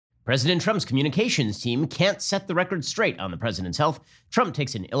President Trump's communications team can't set the record straight on the president's health. Trump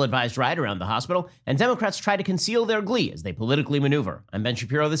takes an ill-advised ride around the hospital, and Democrats try to conceal their glee as they politically maneuver. I'm Ben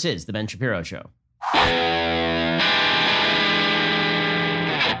Shapiro. This is The Ben Shapiro Show.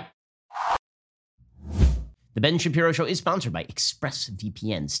 The Ben Shapiro Show is sponsored by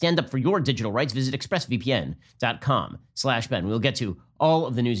ExpressVPN. Stand up for your digital rights. Visit expressvpn.com/Ben. We'll get to all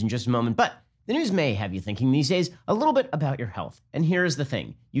of the news in just a moment, but the news may have you thinking these days a little bit about your health. And here's the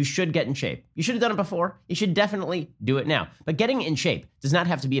thing. You should get in shape. You should have done it before. You should definitely do it now. But getting in shape does not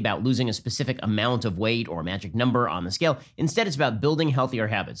have to be about losing a specific amount of weight or a magic number on the scale. Instead, it's about building healthier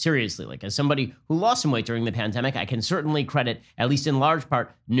habits. Seriously, like as somebody who lost some weight during the pandemic, I can certainly credit, at least in large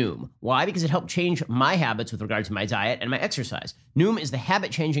part, Noom. Why? Because it helped change my habits with regard to my diet and my exercise. Noom is the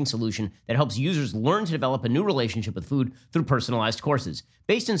habit-changing solution that helps users learn to develop a new relationship with food through personalized courses.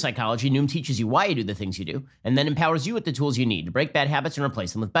 Based in psychology, Noom teaches you why you do the things you do, and then empowers you with the tools you need to break bad habits and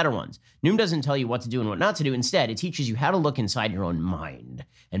replace them with better ones. Noom doesn't tell you what to do and what not to do. Instead, it teaches you how to look inside your own mind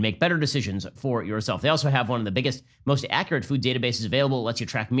and make better decisions for yourself. They also have one of the biggest, most accurate food databases available. It lets you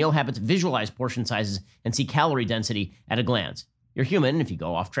track meal habits, visualize portion sizes, and see calorie density at a glance. You're human, and if you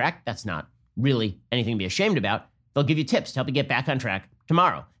go off track, that's not really anything to be ashamed about. They'll give you tips to help you get back on track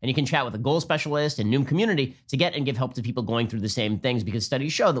tomorrow. And you can chat with a goal specialist and Noom community to get and give help to people going through the same things, because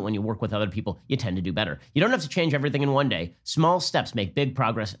studies show that when you work with other people, you tend to do better. You don't have to change everything in one day. Small steps make big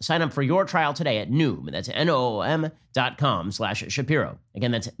progress. Sign up for your trial today at Noom. That's Noom.com/Shapiro.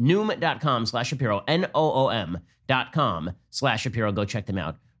 Again, that's Noom.com/Shapiro. Noom.com/Shapiro. Go check them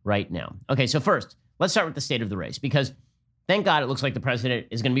out right now. Okay, so first, let's start with the state of the race, because thank God it looks like the president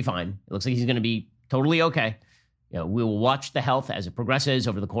is going to be fine. It looks like he's going to be totally okay. We will watch the health as it progresses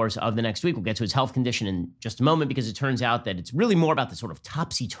over the course of the next week. We'll get to his health condition in just a moment, because it turns out that it's really more about the sort of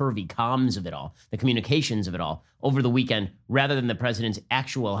topsy-turvy comms of it all, the communications of it all over the weekend, rather than the president's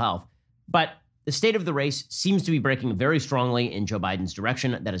actual health. But the state of the race seems to be breaking very strongly in Joe Biden's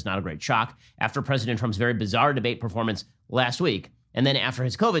direction. That is not a great shock. After President Trump's very bizarre debate performance last week, and then after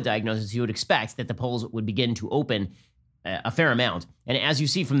his COVID diagnosis, you would expect that the polls would begin to open a fair amount. And as you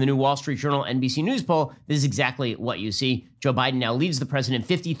see from the new Wall Street Journal NBC News poll, this is exactly what you see. Joe Biden now leads the president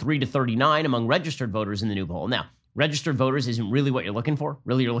 53-39 among registered voters in the new poll. Now, registered voters isn't really what you're looking for.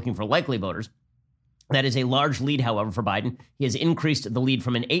 Really, you're looking for likely voters. That is a large lead, however, for Biden. He has increased the lead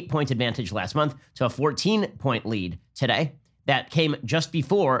from an 8-point advantage last month to a 14-point lead today. That came just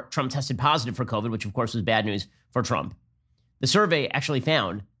before Trump tested positive for COVID, which of course was bad news for Trump. The survey actually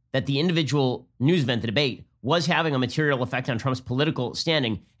found that the individual news event, the debate, was having a material effect on Trump's political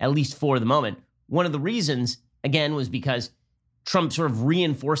standing, at least for the moment. One of the reasons, again, was because Trump sort of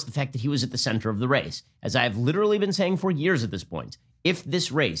reinforced the fact that he was at the center of the race. As I've literally been saying for years at this point, if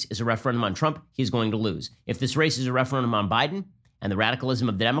this race is a referendum on Trump, he's going to lose. If this race is a referendum on Biden and the radicalism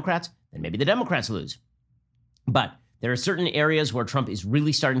of the Democrats, then maybe the Democrats lose. But there are certain areas where Trump is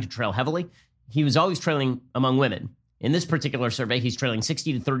really starting to trail heavily. He was always trailing among women. In this particular survey, he's trailing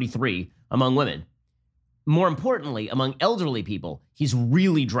 60-33 among women. More importantly, among elderly people, he's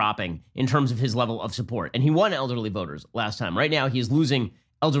really dropping in terms of his level of support. And he won elderly voters last time. Right now, he is losing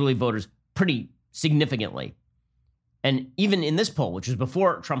elderly voters pretty significantly. And even in this poll, which was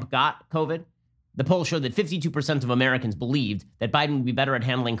before Trump got COVID, the poll showed that 52% of Americans believed that Biden would be better at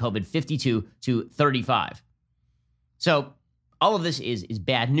handling COVID, 52-35. So all of this is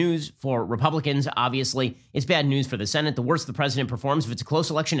bad news for Republicans, obviously. It's bad news for the Senate. The worse the president performs, if it's a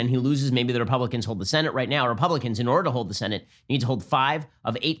close election and he loses, maybe the Republicans hold the Senate. Right now, Republicans, in order to hold the Senate, need to hold 5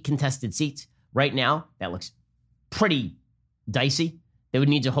 of 8 contested seats. Right now, that looks pretty dicey. They would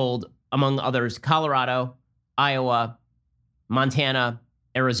need to hold, among others, Colorado, Iowa, Montana,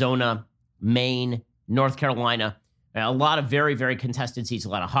 Arizona, Maine, North Carolina. A lot of very, very contested seats, a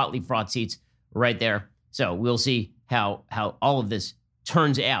lot of hotly fraught seats right there. So we'll see how all of this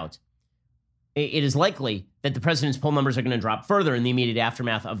turns out. It is likely that the president's poll numbers are going to drop further in the immediate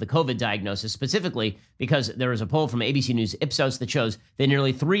aftermath of the COVID diagnosis, specifically because there is a poll from ABC News Ipsos that shows that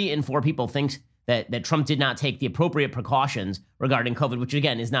nearly 3 in 4 people think that Trump did not take the appropriate precautions regarding COVID, which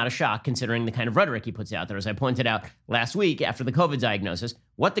again is not a shock considering the kind of rhetoric he puts out there. As I pointed out last week after the COVID diagnosis,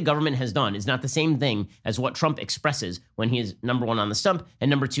 what the government has done is not the same thing as what Trump expresses when he is number 1 on the stump and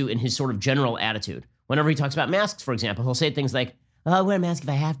number 2 in his sort of general attitude. Whenever he talks about masks, for example, he'll say things like, "Oh, I'll wear a mask if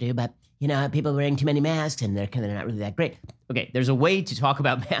I have to, but people are wearing too many masks and they're not really that great." Okay, there's a way to talk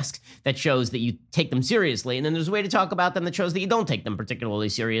about masks that shows that you take them seriously, and then there's a way to talk about them that shows that you don't take them particularly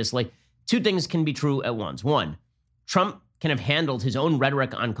seriously. 2 things can be true at once. 1, Trump can have handled his own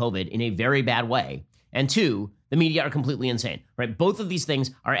rhetoric on COVID in a very bad way. And 2, the media are completely insane, right? Both of these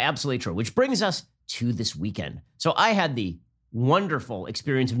things are absolutely true, which brings us to this weekend. So I had the wonderful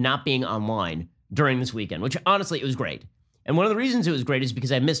experience of not being online during this weekend, which honestly, it was great. And one of the reasons it was great is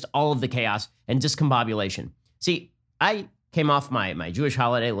because I missed all of the chaos and discombobulation. See, I came off my Jewish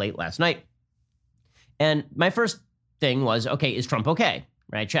holiday late last night, and my first thing was, okay, is Trump okay?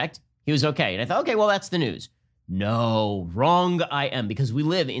 Right? I checked. He was okay. And I thought, okay, well, that's the news. No, wrong I am, because we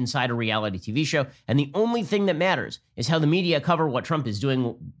live inside a reality TV show, and the only thing that matters is how the media cover what Trump is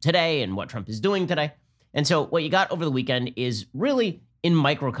doing today and what Trump is doing today. And so what you got over the weekend is really in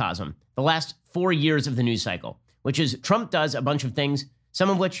microcosm the last 4 years of the news cycle, which is Trump does a bunch of things, some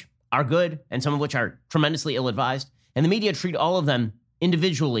of which are good and some of which are tremendously ill-advised, and the media treat all of them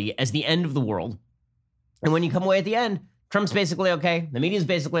individually as the end of the world. And when you come away at the end, Trump's basically okay, the media's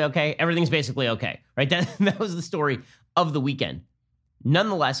basically okay, everything's basically okay, right? That was the story of the weekend.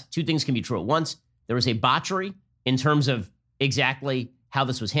 Nonetheless, two things can be true at once. There was a botchery in terms of exactly how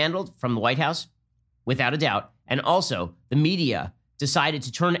this was handled from the White House, without a doubt. And also, the media decided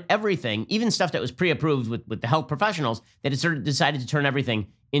to turn everything, even stuff that was pre-approved with the health professionals, that it decided to turn everything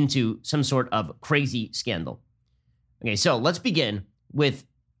into some sort of crazy scandal. Okay, so let's begin with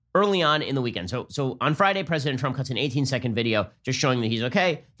early on in the weekend. So on Friday, President Trump cuts an 18-second video just showing that he's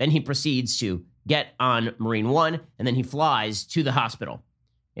okay. Then he proceeds to get on Marine One, and then he flies to the hospital.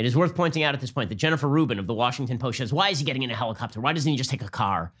 It is worth pointing out at this point that Jennifer Rubin of the Washington Post says, why is he getting in a helicopter? Why doesn't he just take a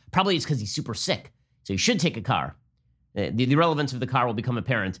car? Probably it's because he's super sick. So he should take a car. The relevance of the car will become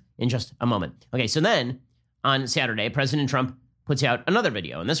apparent in just a moment. Okay, so then on Saturday, President Trump puts out another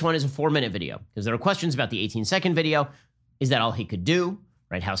video, and this one is a 4-minute video because there are questions about the 18-second video. Is that all he could do?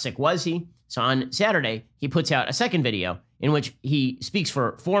 Right? How sick was he? So on Saturday, he puts out a second video in which he speaks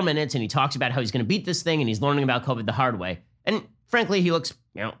for 4 minutes and he talks about how he's going to beat this thing and he's learning about COVID the hard way. And frankly, he looks,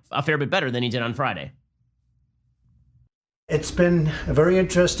 a fair bit better than he did on Friday. It's been a very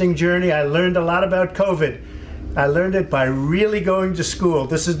interesting journey. I learned a lot about COVID. I learned it by really going to school.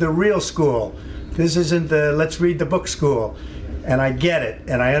 This is the real school. This isn't the let's read the book school. And I get it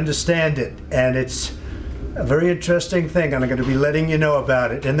and I understand it. And it's a very interesting thing, and I'm going to be letting you know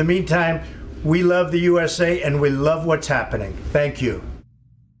about it. In the meantime, we love the USA and we love what's happening. Thank you.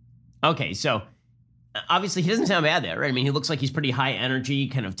 Okay, so obviously he doesn't sound bad there, right? I mean, he looks like he's pretty high energy,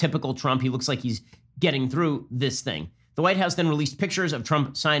 kind of typical Trump. He looks like he's getting through this thing. The White House then released pictures of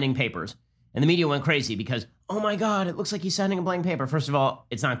Trump signing papers, and the media went crazy because, oh my God, it looks like he's signing a blank paper. First of all,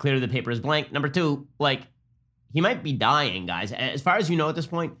 it's not clear the paper is blank. Number two, he might be dying, guys. As far as you know at this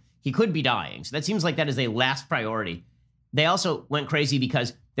point, he could be dying. So that seems like that is a last priority. They also went crazy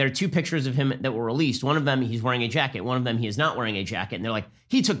because there are two pictures of him that were released. One of them, he's wearing a jacket. One of them, he is not wearing a jacket. And they're like,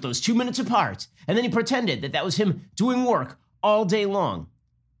 he took those 2 minutes apart. And then he pretended that was him doing work all day long.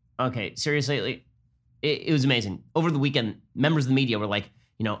 Okay, seriously, it was amazing. Over the weekend, members of the media were like,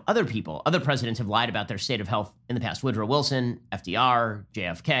 other presidents have lied about their state of health in the past. Woodrow Wilson, FDR,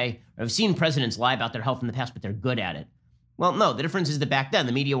 JFK. I've seen presidents lie about their health in the past, but they're good at it. Well, no, the difference is that back then,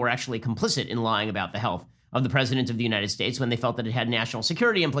 the media were actually complicit in lying about the health of the President of the United States when they felt that it had national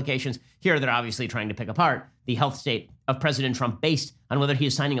security implications. Here, they're obviously trying to pick apart the health state of President Trump based on whether he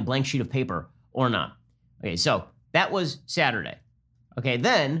is signing a blank sheet of paper or not. Okay, so that was Saturday. Okay,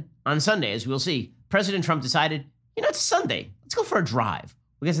 then on Sunday, as we'll see, President Trump decided, it's Sunday. Let's go for a drive.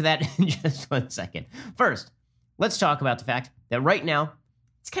 We'll get to that in just 1 second. First, let's talk about the fact that right now,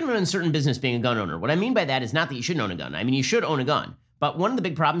 it's kind of an uncertain business being a gun owner. What I mean by that is not that you shouldn't own a gun. I mean, you should own a gun. But one of the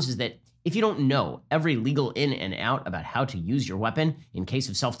big problems is that if you don't know every legal in and out about how to use your weapon in case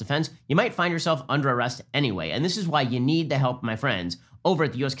of self-defense, you might find yourself under arrest anyway. And this is why you need the help of my friends over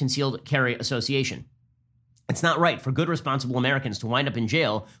at the U.S. Concealed Carry Association. It's not right for good, responsible Americans to wind up in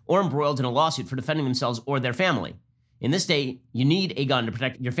jail or embroiled in a lawsuit for defending themselves or their family. In this day, you need a gun to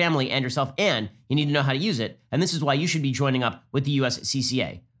protect your family and yourself, and you need to know how to use it. And this is why you should be joining up with the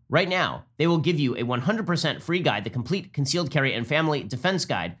USCCA. Right now, they will give you a 100% free guide, the Complete Concealed Carry and Family Defense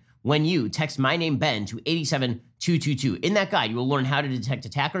Guide, when you text my name, Ben, to 87222. In that guide, you will learn how to detect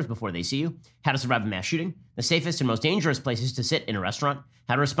attackers before they see you, how to survive a mass shooting, the safest and most dangerous places to sit in a restaurant,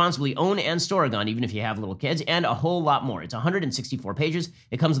 how to responsibly own and store a gun even if you have little kids, and a whole lot more. It's 164 pages.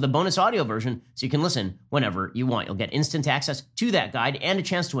 It comes with a bonus audio version so you can listen whenever you want. You'll get instant access to that guide and a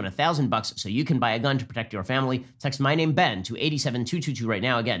chance to win $1,000 so you can buy a gun to protect your family. Text my name, Ben, to 87222 right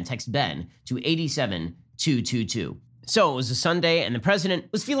now. Again, text Ben to 87222. So it was a Sunday, and the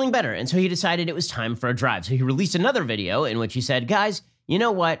president was feeling better, and so he decided it was time for a drive. So he released another video in which he said, guys, you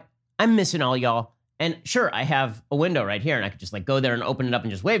know what? I'm missing all y'all. And sure, I have a window right here, and I could just go there and open it up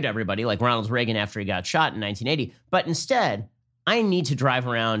and just wave to everybody like Ronald Reagan after he got shot in 1980. But instead, I need to drive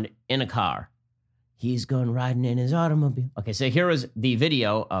around in a car. He's going riding in his automobile. Okay, so here was the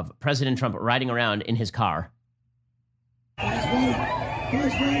video of President Trump riding around in his car.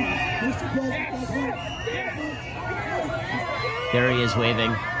 There he is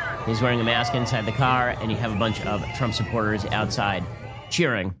waving. He's wearing a mask inside the car, and you have a bunch of Trump supporters outside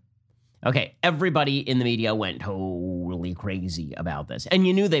cheering. Okay, everybody in the media went totally crazy about this. And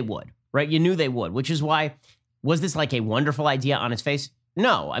you knew they would, right? You knew they would, which is why, was this like a wonderful idea on its face?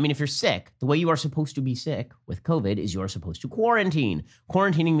 No. I mean, if you're sick, the way you are supposed to be sick with COVID is you're supposed to quarantine.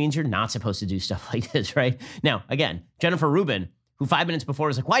 Quarantining means you're not supposed to do stuff like this, right? Now, again, Jennifer Rubin, who 5 minutes before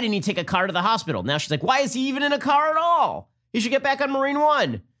was like, why didn't he take a car to the hospital? Now she's like, why is he even in a car at all? He should get back on Marine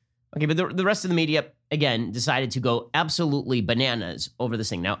One. Okay, but the rest of the media, again, decided to go absolutely bananas over this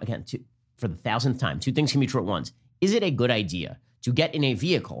thing. Now, again, for the 1,000th time, two things can be true at once. Is it a good idea to get in a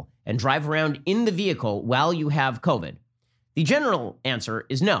vehicle and drive around in the vehicle while you have COVID? The general answer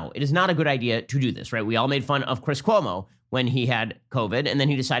is no. It is not a good idea to do this, right? We all made fun of Chris Cuomo when he had COVID, and then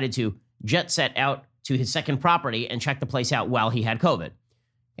he decided to jet set out to his second property and check the place out while he had COVID.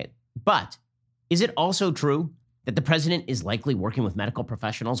 Okay. But is it also true that the president is likely working with medical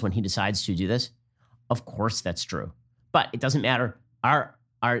professionals when he decides to do this? Of course that's true. But it doesn't matter. Our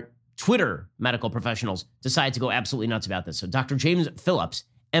Twitter medical professionals decide to go absolutely nuts about this. So Dr. James Phillips,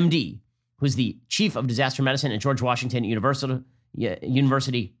 MD, who's the chief of disaster medicine at George Washington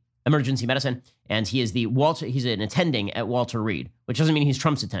University Emergency Medicine, and he's an attending at Walter Reed, which doesn't mean he's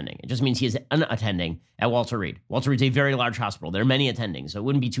Trump's attending. It just means he is an attending at Walter Reed. Walter Reed's a very large hospital. There are many attending, so it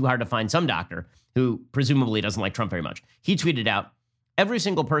wouldn't be too hard to find some doctor who presumably doesn't like Trump very much. He tweeted out, every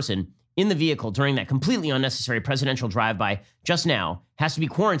single person in the vehicle during that completely unnecessary presidential drive-by just now has to be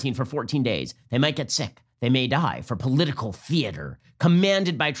quarantined for 14 days. They might get sick. They may die for political theater,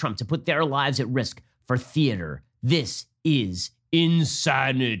 commanded by Trump to put their lives at risk for theater. This is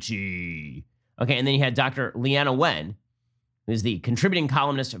insanity. Okay, and then you had Dr. Leana Wen, who's the contributing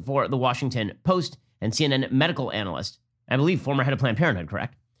columnist for the Washington Post and CNN medical analyst, I believe former head of Planned Parenthood,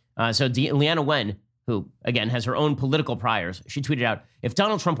 correct? Leana Wen, who, again, has her own political priors, she tweeted out, if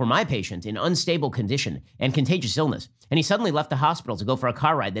Donald Trump were my patient in unstable condition and contagious illness, and he suddenly left the hospital to go for a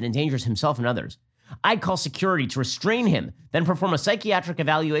car ride that endangers himself and others, I'd call security to restrain him, then perform a psychiatric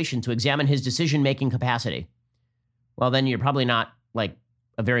evaluation to examine his decision-making capacity. Well, then you're probably not, like,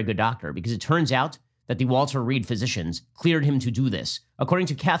 a very good doctor, because it turns out that the Walter Reed physicians cleared him to do this. According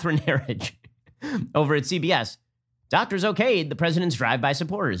to Catherine Herridge over at CBS, doctors okayed the president's drive-by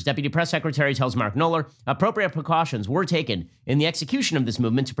supporters. Deputy Press Secretary tells Mark Knoller appropriate precautions were taken in the execution of this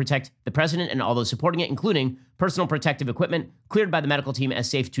movement to protect the president and all those supporting it, including personal protective equipment cleared by the medical team as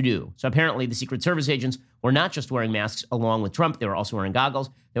safe to do. So apparently the Secret Service agents were not just wearing masks along with Trump. They were also wearing goggles.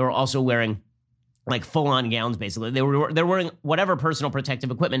 They were also wearing like full-on gowns, basically. They're wearing whatever personal protective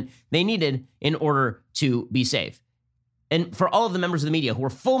equipment they needed in order to be safe. And for all of the members of the media who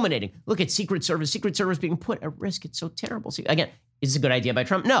were fulminating, look at Secret Service being put at risk. It's so terrible. Again, is this a good idea by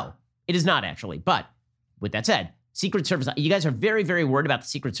Trump? No, it is not actually. But with that said, Secret Service, you guys are very, very worried about the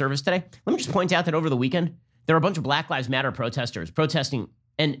Secret Service today. Let me just point out that over the weekend, there were a bunch of Black Lives Matter protesters protesting,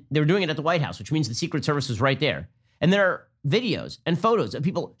 and they were doing it at the White House, which means the Secret Service was right there. And there are videos and photos of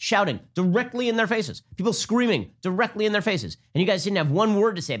people shouting directly in their faces, people screaming directly in their faces. And you guys didn't have one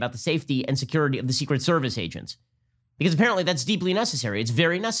word to say about the safety and security of the Secret Service agents. Because apparently that's deeply necessary. It's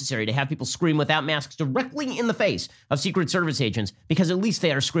very necessary to have people scream without masks directly in the face of Secret Service agents, because at least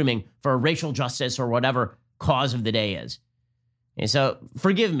they are screaming for racial justice or whatever cause of the day is. And so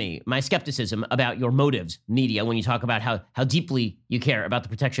forgive me my skepticism about your motives, media, when you talk about how deeply you care about the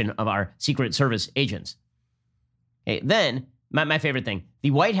protection of our Secret Service agents. Okay, then, my favorite thing,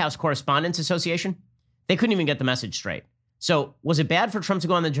 the White House Correspondents Association, they couldn't even get the message straight. So was it bad for Trump to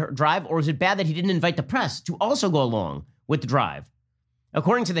go on the drive, or was it bad that he didn't invite the press to also go along with the drive?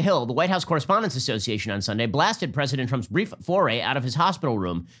 According to The Hill, the White House Correspondents Association on Sunday blasted President Trump's brief foray out of his hospital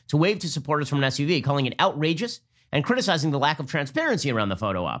room to wave to supporters from an SUV, calling it outrageous and criticizing the lack of transparency around the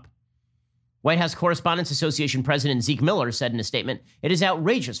photo op. White House Correspondents Association President Zeke Miller said in a statement, "It is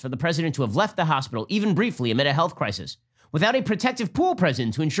outrageous for the president to have left the hospital, even briefly, amid a health crisis, without a protective pool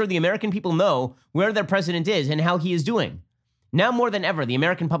present to ensure the American people know where their president is and how he is doing. Now more than ever, the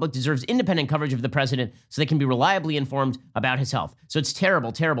American public deserves independent coverage of the president so they can be reliably informed about his health." So it's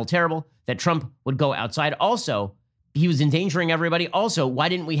terrible, terrible, terrible that Trump would go outside. Also, he was endangering everybody. Also, why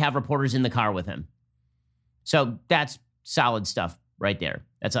didn't we have reporters in the car with him? So that's solid stuff right there.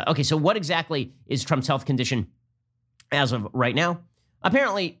 Okay, so what exactly is Trump's health condition as of right now?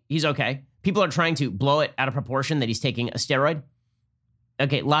 Apparently, he's okay. People are trying to blow it out of proportion that he's taking a steroid.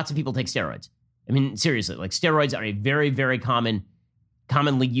 Okay, lots of people take steroids. I mean, seriously, like steroids are a very, very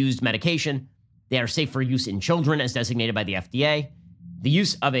commonly used medication. They are safe for use in children as designated by the FDA. The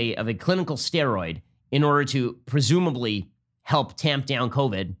use of a clinical steroid in order to presumably help tamp down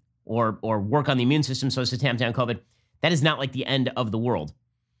COVID or work on the immune system so as to tamp down COVID, that is not like the end of the world.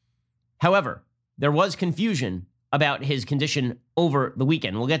 However, there was confusion about his condition over the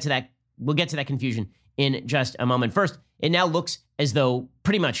weekend. We'll get to that. We'll get to that confusion in just a moment. First, it now looks as though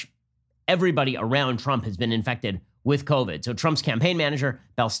pretty much everybody around Trump has been infected with COVID. So Trump's campaign manager,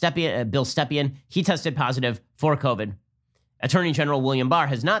 Bill Stepien, he tested positive for COVID. Attorney General William Barr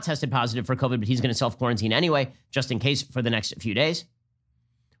has not tested positive for COVID, but he's going to self-quarantine anyway, just in case for the next few days.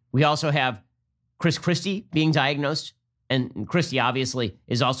 We also have Chris Christie being diagnosed, and Christie obviously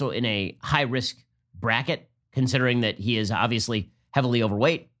is also in a high-risk bracket, considering that he is obviously heavily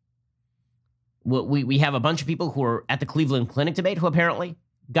overweight. We have a bunch of people who are at the Cleveland Clinic debate who apparently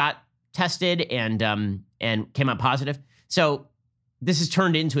got tested and came out positive. So this has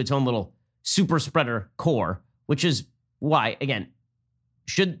turned into its own little super spreader core, which is why, again,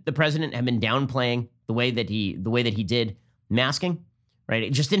 should the president have been downplaying the way that he did masking,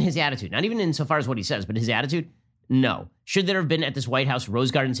 right? Just in his attitude, not even insofar as what he says, but his attitude. No. Should there have been at this White House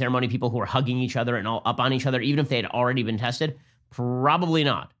Rose Garden ceremony people who were hugging each other and all up on each other, even if they had already been tested? Probably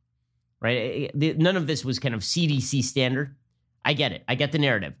not, right? None of this was kind of CDC standard. I get it. I get the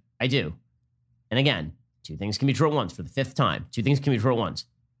narrative. I do. And again, two things can be true at once for the fifth time. Two things can be true at once.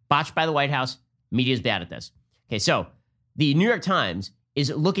 Botched by the White House. Media is bad at this. Okay, so the New York Times is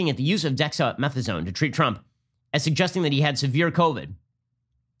looking at the use of dexamethasone to treat Trump as suggesting that he had severe COVID.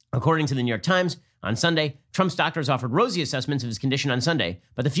 According to the New York Times, on Sunday, Trump's doctors offered rosy assessments of his condition on Sunday,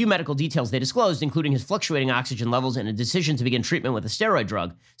 but the few medical details they disclosed, including his fluctuating oxygen levels and a decision to begin treatment with a steroid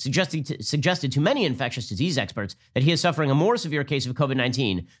drug, suggested to many infectious disease experts that he is suffering a more severe case of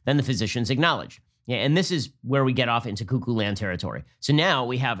COVID-19 than the physicians acknowledge. Yeah, and this is where we get off into cuckoo land territory. So now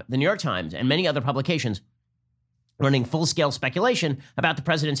we have the New York Times and many other publications running full-scale speculation about the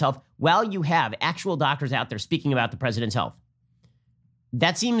president's health while you have actual doctors out there speaking about the president's health.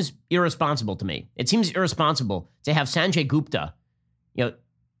 That seems irresponsible to me. It seems irresponsible to have Sanjay Gupta,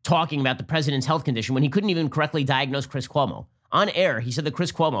 talking about the president's health condition when he couldn't even correctly diagnose Chris Cuomo. On air, he said that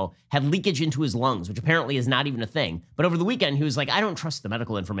Chris Cuomo had leakage into his lungs, which apparently is not even a thing. But over the weekend, he was like, I don't trust the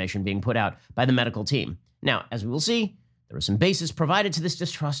medical information being put out by the medical team. Now, as we will see, there was some basis provided to this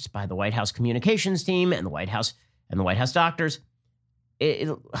distrust by the White House communications team and the White House doctors.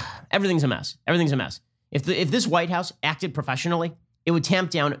 Everything's a mess. Everything's a mess. If this White House acted professionally, it would tamp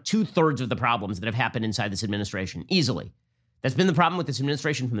down 2/3 of the problems that have happened inside this administration easily. That's been the problem with this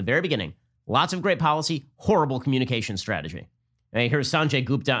administration from the very beginning. Lots of great policy, horrible communication strategy. Here's Sanjay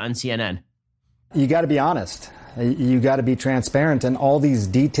Gupta on CNN. You got to be honest. You got to be transparent, and all these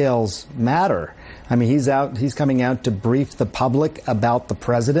details matter. I mean, he's coming out to brief the public about the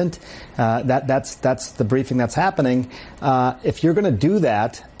president. That's the briefing that's happening. If you're going to do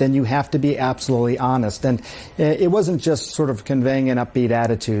that, then you have to be absolutely honest. And it wasn't just sort of conveying an upbeat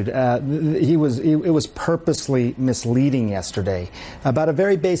attitude. It was purposely misleading yesterday about a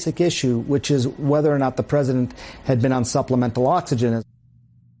very basic issue, which is whether or not the president had been on supplemental oxygen.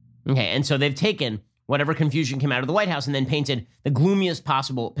 Okay, and so they've taken whatever confusion came out of the White House and then painted the gloomiest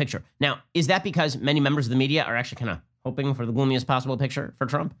possible picture. Now, is that because many members of the media are actually kind of hoping for the gloomiest possible picture for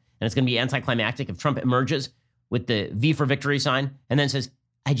Trump? And it's going to be anticlimactic if Trump emerges with the V for victory sign and then says,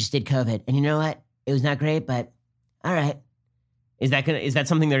 I just did COVID. And you know what? It was not great, but all right. Is that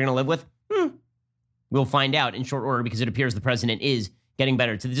something they're going to live with? We'll find out in short order because it appears the president is getting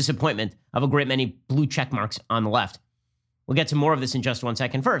better, to the disappointment of a great many blue check marks on the left. We'll get to more of this in just 1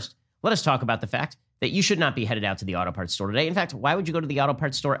 second. First, let us talk about the fact that you should not be headed out to the auto parts store today. In fact, why would you go to the auto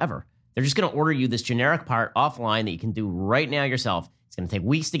parts store ever? They're just going to order you this generic part offline that you can do right now yourself. It's going to take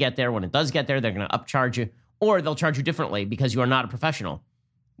weeks to get there. When it does get there, they're going to upcharge you, or they'll charge you differently because you are not a professional.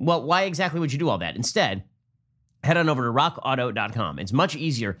 Well, why exactly would you do all that? Instead, head on over to rockauto.com. It's much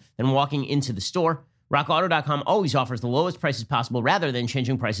easier than walking into the store. RockAuto.com always offers the lowest prices possible rather than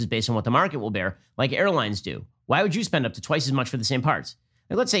changing prices based on what the market will bear, like airlines do. Why would you spend up to twice as much for the same parts?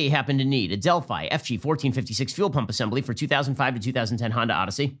 Like, let's say you happen to need a Delphi FG1456 fuel pump assembly for 2005 to 2010 Honda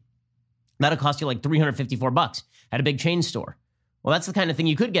Odyssey. That'll cost you like $354 at a big chain store. Well, that's the kind of thing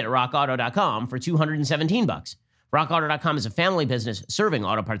you could get at RockAuto.com for $217. RockAuto.com is a family business serving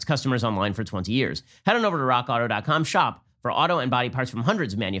auto parts customers online for 20 years. Head on over to RockAuto.com, shop for auto and body parts from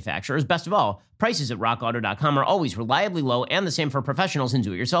hundreds of manufacturers. Best of all, prices at RockAuto.com are always reliably low and the same for professionals and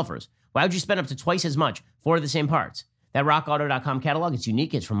do-it-yourselfers. Why would you spend up to twice as much for the same parts? That RockAuto.com catalog is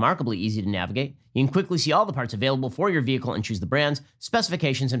unique. It's remarkably easy to navigate. You can quickly see all the parts available for your vehicle and choose the brands,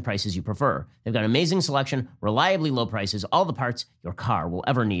 specifications, and prices you prefer. They've got amazing selection, reliably low prices, all the parts your car will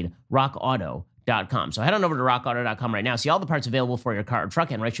ever need. RockAuto.com. rockauto.com. So head on over to rockauto.com right now. See all the parts available for your car or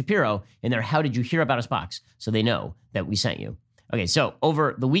truck and write Shapiro in their How Did You Hear About Us box so they know that we sent you. Okay, so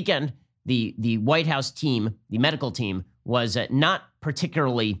over the weekend, the White House team, the medical team, was not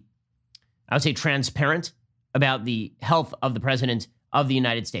particularly, I would say, transparent about the health of the president of the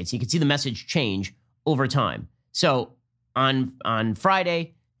United States. You could see the message change over time. So on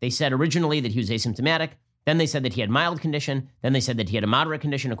Friday, they said originally that he was asymptomatic. Then they said that he had mild condition. Then they said that he had a moderate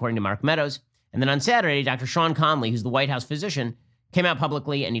condition, according to Mark Meadows. And then on Saturday, Dr. Sean Conley, who's the White House physician, came out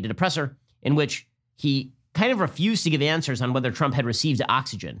publicly and he did a presser in which he kind of refused to give answers on whether Trump had received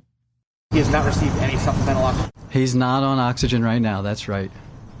oxygen. He has not received any supplemental oxygen. He's not on oxygen right now. That's right.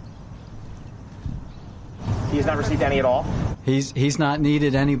 He has not received any at all? He's not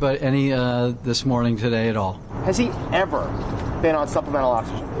needed any this morning, today at all. Has he ever been on supplemental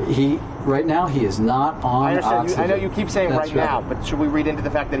oxygen? Right now he is not on I understand. oxygen. I know you keep saying That's right now, but should we read into the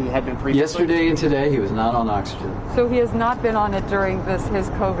fact that he had been previously? Yesterday and today he was not on oxygen. So he has not been on it during his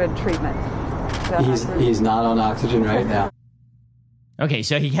COVID treatment? He's not on oxygen right now. Okay,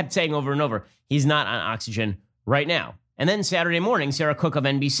 so he kept saying over and over, he's not on oxygen right now. And then Saturday morning, Sarah Cook of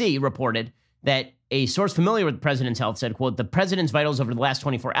NBC reported that a source familiar with the president's health said, quote, the president's vitals over the last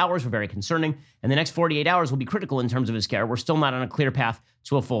 24 hours were very concerning, and the next 48 hours will be critical in terms of his care. We're still not on a clear path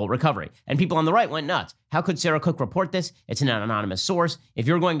to a full recovery. And people on the right went nuts. How could Sarah Cook report this? It's an anonymous source. If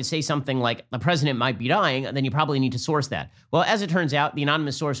you're going to say something like the president might be dying, then you probably need to source that. Well, as it turns out, the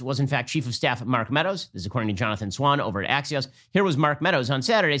anonymous source was in fact Chief of Staff Mark Meadows. This is according to Jonathan Swan over at Axios. Here was Mark Meadows on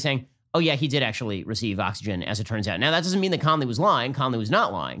Saturday saying, oh yeah, he did actually receive oxygen, as it turns out. Now, that doesn't mean that Conley was lying. Conley was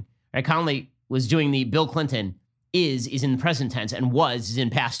not lying. Right? Conley was doing the Bill Clinton is in the present tense and was is in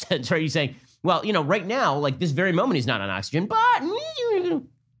past tense. Right? He's saying, well, right now, like this very moment, he's not on oxygen, but...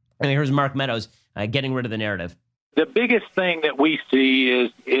 And here's Mark Meadows getting rid of the narrative. The biggest thing that we see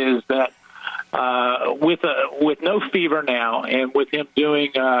is that with no fever now, and with him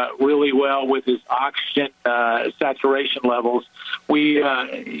doing really well with his oxygen saturation levels, we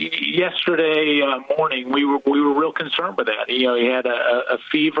yesterday morning we were real concerned with that. He had a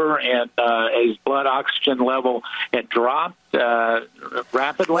fever, and his blood oxygen level had dropped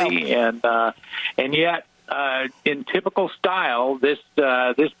rapidly, and yet in typical style, this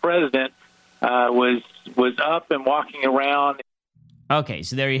president was up and walking around. Okay,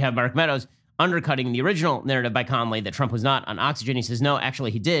 so there you have Mark Meadows undercutting the original narrative by Conley that Trump was not on oxygen. He says, no, actually,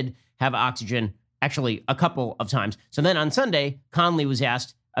 he did have oxygen, actually, a couple of times. So then on Sunday, Conley was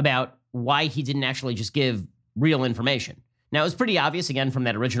asked about why he didn't actually just give real information. Now, it was pretty obvious, again, from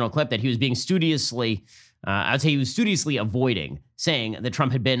that original clip that he was being studiously, I would say he was studiously avoiding saying that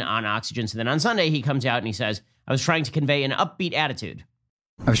Trump had been on oxygen. So then on Sunday, he comes out and he says, I was trying to convey an upbeat attitude.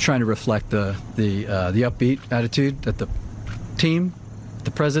 I was trying to reflect the upbeat attitude that the team,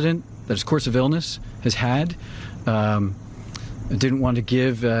 the president, that his course of illness has had. I didn't want to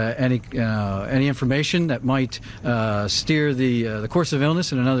give any information that might steer the course of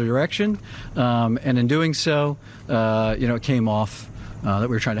illness in another direction. And in doing so, it came off that we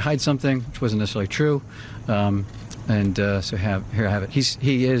were trying to hide something, which wasn't necessarily true. So here I have it.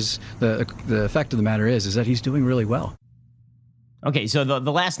 He is the fact of the matter is that he's doing really well. Okay, so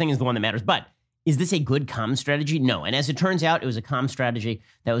the last thing is the one that matters, but is this a good comm strategy? No. And as it turns out, it was a comm strategy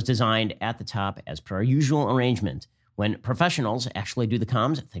that was designed at the top as per our usual arrangement. When professionals actually do the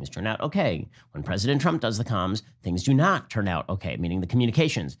comms, things turn out okay. When President Trump does the comms, things do not turn out okay, meaning the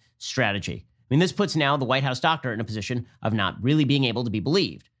communications strategy. I mean, this puts now the White House doctor in a position of not really being able to be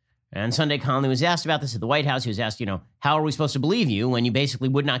believed. And Sunday, Conley was asked about this at the White House. He was asked, how are we supposed to believe you when you basically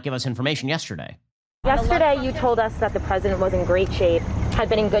would not give us information yesterday? Yesterday, you told us that the president was in great shape, had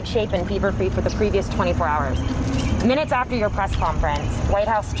been in good shape and fever-free for the previous 24 hours. Minutes after your press conference, White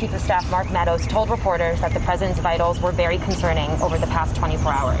House Chief of Staff Mark Meadows told reporters that the president's vitals were very concerning over the past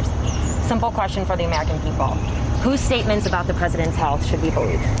 24 hours. Simple question for the American people. Whose statements about the president's health should we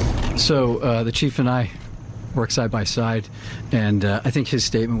believe? So the chief and I work side by side, and I think his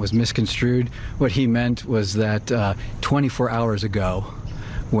statement was misconstrued. What he meant was that 24 hours ago,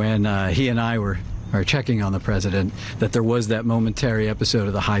 when he and I were checking on the president, that there was that momentary episode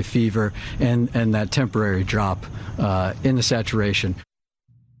of the high fever and that temporary drop in the saturation.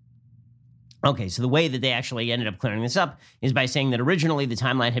 Okay, so the way that they actually ended up clearing this up is by saying that originally the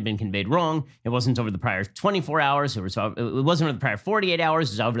timeline had been conveyed wrong. It wasn't over the prior 24 hours. It wasn't over the prior 48 hours.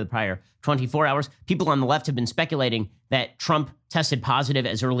 It was over the prior 24 hours. People on the left have been speculating that Trump tested positive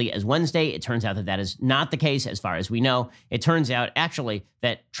as early as Wednesday. It turns out that that is not the case as far as we know. It turns out actually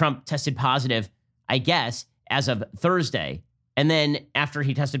that Trump tested positive, I guess, as of Thursday. And then after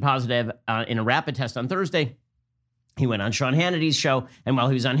he tested positive in a rapid test on Thursday, He went on Sean Hannity's show, and while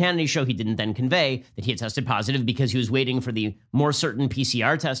he was on Hannity's show, he didn't then convey that he had tested positive because he was waiting for the more certain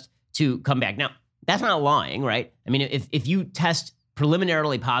PCR test to come back. Now, that's not lying, right? I mean, if you test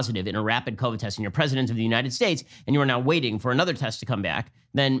preliminarily positive in a rapid COVID test and you're president of the United States and you are now waiting for another test to come back,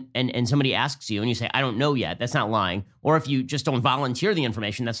 then and somebody asks you and you say, I don't know yet, that's not lying. Or if you just don't volunteer the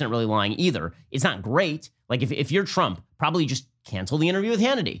information, that's not really lying either. It's not great. Like if you're Trump, probably just cancel the interview with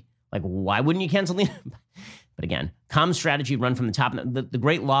Hannity. Like, why wouldn't you cancel the But again, comm strategy run from the top. The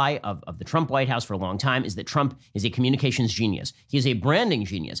great lie of the Trump White House for a long time is that Trump is a communications genius. He is a branding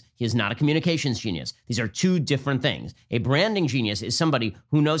genius. He is not a communications genius. These are two different things. A branding genius is somebody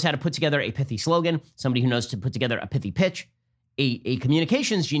who knows how to put together a pithy slogan, somebody who knows to put together a pithy pitch. A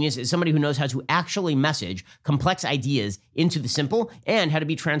communications genius is somebody who knows how to actually message complex ideas into the simple and how to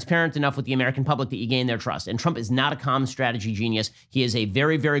be transparent enough with the American public that you gain their trust. And Trump is not a comm strategy genius. He is a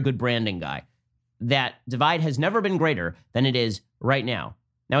very, very good branding guy. That divide has never been greater than it is right now.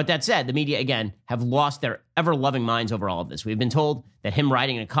 Now, with that said, the media, again, have lost their ever-loving minds over all of this. We've been told that him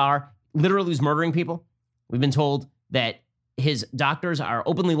riding in a car literally was murdering people. We've been told that his doctors are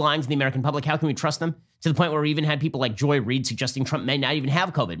openly lying to the American public. How can we trust them? To the point where we even had people like Joy Reid suggesting Trump may not even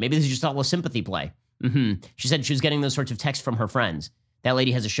have COVID. Maybe this is just all a sympathy play. She said she was getting those sorts of texts from her friends. That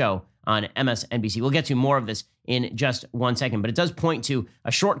lady has a show on MSNBC. We'll get to more of this in just one second, but it does point to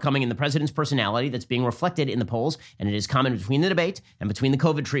a shortcoming in the president's personality that's being reflected in the polls, and it is common between the debate and between the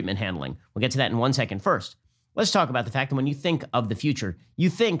COVID treatment handling. We'll get to that in 1 second. First, let's talk about the fact that when you think of the future, you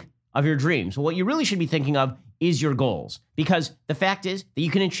think of your dreams. Well, what you really should be thinking of is your goals, because the fact is that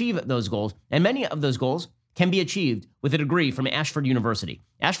you can achieve those goals, and many of those goals can be achieved with a degree from Ashford University.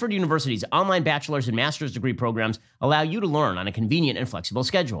 Ashford University's online bachelor's and master's degree programs allow you to learn on a convenient and flexible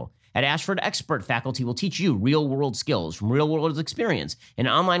schedule. At Ashford, expert faculty will teach you real-world skills from real-world experience in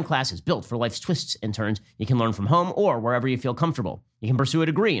online classes built for life's twists and turns. You can learn from home or wherever you feel comfortable. You can pursue a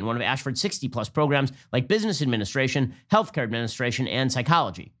degree in one of Ashford's 60-plus programs like business administration, healthcare administration, and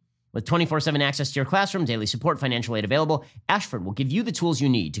psychology. With 24/7 access to your classroom, daily support, financial aid available, Ashford will give you the tools you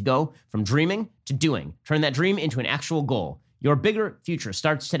need to go from dreaming to doing. Turn that dream into an actual goal. Your bigger future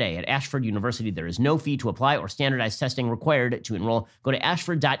starts today at Ashford University. There is no fee to apply or standardized testing required to enroll. Go to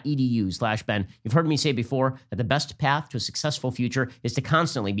ashford.edu/Ben. You've heard me say before that the best path to a successful future is to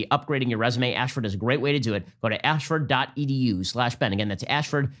constantly be upgrading your resume. Ashford is a great way to do it. Go to ashford.edu/Ben. Again, that's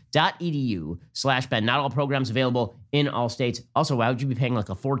ashford.edu/Ben. Not all programs available in all states. Also, why would you be paying like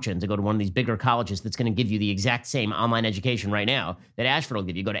a fortune to go to one of these bigger colleges that's going to give you the exact same online education right now that Ashford will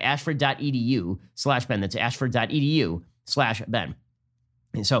give you? Go to ashford.edu/Ben. That's ashford.edu/Ben.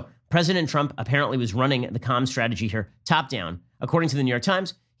 And so President Trump apparently was running the comm strategy here top down. According to the New York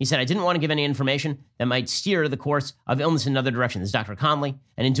Times, he said, I didn't want to give any information that might steer the course of illness in another direction. This is Dr. Conley.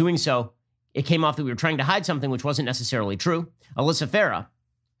 And in doing so, it came off that we were trying to hide something which wasn't necessarily true. Alyssa Farah,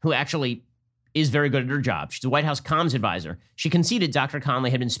 who actually is very good at her job, she's a White House comms advisor, she conceded Dr.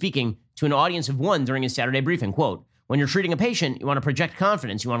 Conley had been speaking to an audience of one during his Saturday briefing. Quote, when you're treating a patient, you want to project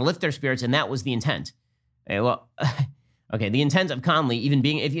confidence, you want to lift their spirits, and that was the intent. Okay, the intent of Conley even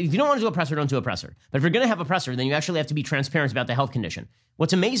being, if you don't want to do a presser, don't do a presser. But if you're going to have a presser, then you actually have to be transparent about the health condition.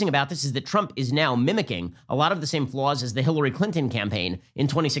 What's amazing about this is that Trump is now mimicking a lot of the same flaws as the Hillary Clinton campaign in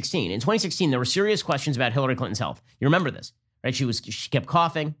 2016. In 2016, there were serious questions about Hillary Clinton's health. You remember this, right? She kept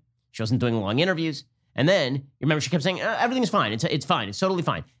coughing. She wasn't doing long interviews. And then, you remember, she kept saying, everything's fine. It's fine. It's totally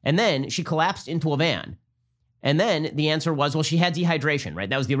fine. And then she collapsed into a van. And then the answer was, well, she had dehydration, right?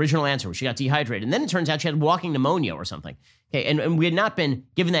 That was the original answer. She got dehydrated. And then it turns out she had walking pneumonia or something. Okay, and we had not been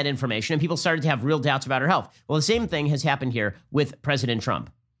given that information, and people started to have real doubts about her health. Well, the same thing has happened here with President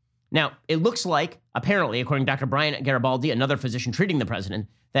Trump. Now, it looks like, apparently, according to Dr. Brian Garibaldi, another physician treating the president,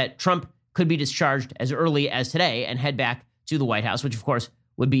 that Trump could be discharged as early as today and head back to the White House, which, of course,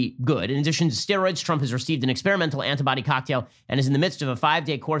 would be good. In addition to steroids, Trump has received an experimental antibody cocktail and is in the midst of a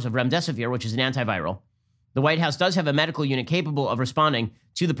 5-day course of remdesivir, which is an antiviral. The White House does have a medical unit capable of responding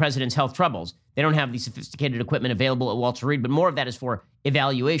to the president's health troubles. They don't have the sophisticated equipment available at Walter Reed, but more of that is for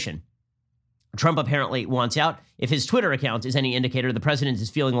evaluation. Trump apparently wants out. If his Twitter account is any indicator, the president is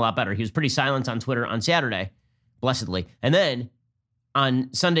feeling a lot better. He was pretty silent on Twitter on Saturday, blessedly. And then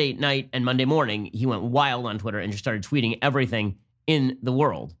on Sunday night and Monday morning, he went wild on Twitter and just started tweeting everything in the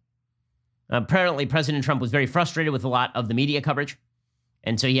world. Apparently, President Trump was very frustrated with a lot of the media coverage.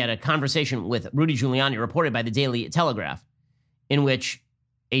 And so he had a conversation with Rudy Giuliani, reported by the Daily Telegraph, in which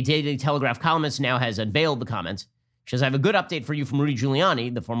a Daily Telegraph columnist now has unveiled the comments. She says, I have a good update for you from Rudy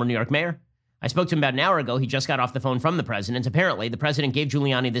Giuliani, the former New York mayor. I spoke to him about an hour ago. He just got off the phone from the president. Apparently, the president gave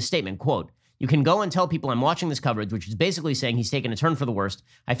Giuliani this statement, quote, You can go and tell people I'm watching this coverage, which is basically saying he's taken a turn for the worst.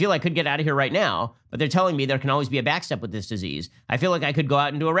 I feel I could get out of here right now, but they're telling me there can always be a backstep with this disease. I feel like I could go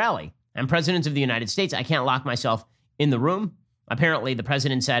out and do a rally. I'm president of the United States. I can't lock myself in the room. Apparently, the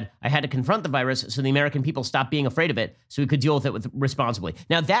president said, I had to confront the virus so the American people stopped being afraid of it so we could deal with it responsibly.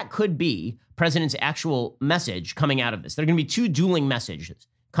 Now, that could be president's actual message coming out of this. There are going to be two dueling messages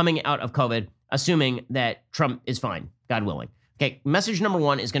coming out of COVID, assuming that Trump is fine, God willing. Okay, message number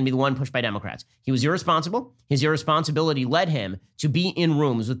one is going to be the one pushed by Democrats. He was irresponsible. His irresponsibility led him to be in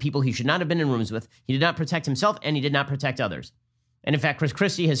rooms with people he should not have been in rooms with. He did not protect himself, and he did not protect others. And in fact, Chris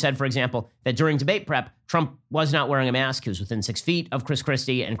Christie has said, for example, that during debate prep, Trump was not wearing a mask. He was within 6 feet of Chris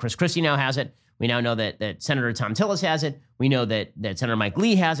Christie, and Chris Christie now has it. We now know that Senator Tom Tillis has it. We know that Senator Mike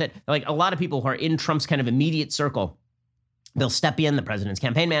Lee has it. Like a lot of people who are in Trump's kind of immediate circle, Bill Stepien, the president's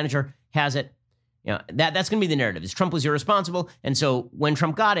campaign manager, has it. You know, that's going to be the narrative, is Trump was irresponsible. And so when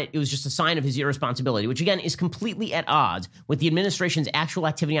Trump got it, it was just a sign of his irresponsibility, which again is completely at odds with the administration's actual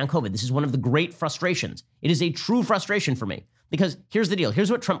activity on COVID. This is one of the great frustrations. It is a true frustration for me because here's the deal. Here's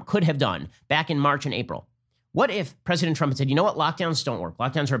what Trump could have done back in March and April. What if President Trump had said, you know what, lockdowns don't work.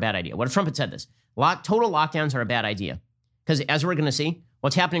 Lockdowns are a bad idea. What if Trump had said this? Total lockdowns are a bad idea. Because as we're going to see,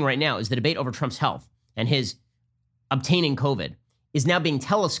 what's happening right now is the debate over Trump's health and his obtaining COVID is now being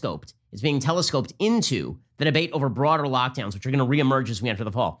telescoped. It's being telescoped into the debate over broader lockdowns, which are going to reemerge as we enter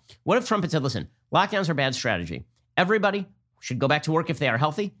the fall. What if Trump had said, listen, lockdowns are bad strategy. Everybody should go back to work if they are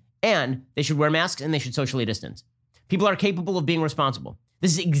healthy, and they should wear masks and they should socially distance. People are capable of being responsible.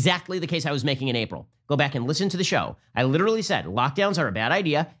 This is exactly the case I was making in April. Go back and listen to the show. I literally said lockdowns are a bad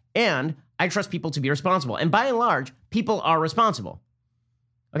idea, and I trust people to be responsible. And by and large, people are responsible.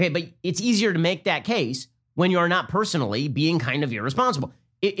 Okay, but it's easier to make that case when you're not personally being kind of irresponsible.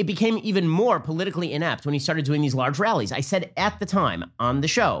 It became even more politically inept when he started doing these large rallies. I said at the time on the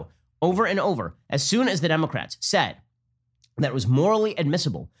show, over and over, as soon as the Democrats said that it was morally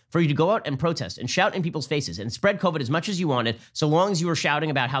admissible for you to go out and protest and shout in people's faces and spread COVID as much as you wanted, so long as you were shouting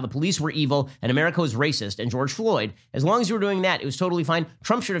about how the police were evil and America was racist and George Floyd, as long as you were doing that, it was totally fine.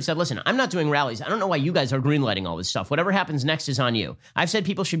 Trump should have said, listen, I'm not doing rallies. I don't know why you guys are greenlighting all this stuff. Whatever happens next is on you. I've said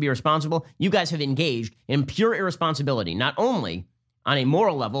people should be responsible. You guys have engaged in pure irresponsibility, not only on a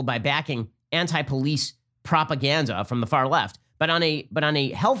moral level by backing anti-police propaganda from the far left, but on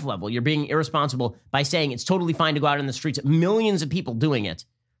a health level, you're being irresponsible by saying it's totally fine to go out in the streets, millions of people doing it.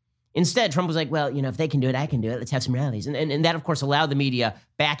 Instead, Trump was like, well, you know, if they can do it, I can do it. Let's have some rallies. And that, of course, allowed the media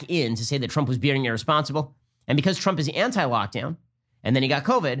back in to say that Trump was being irresponsible. And because Trump is anti-lockdown, and then he got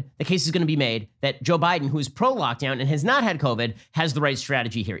COVID, the case is going to be made that Joe Biden, who is pro-lockdown and has not had COVID, has the right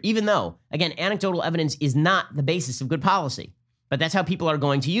strategy here, even though, again, anecdotal evidence is not the basis of good policy. But that's how people are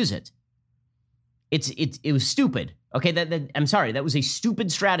going to use it. It was stupid. Okay, I'm sorry, that was a stupid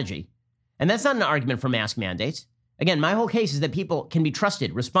strategy. And that's not an argument for mask mandates. Again, my whole case is that people can be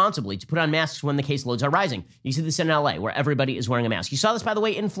trusted responsibly to put on masks when the caseloads are rising. You see this in LA, where everybody is wearing a mask. You saw this, by the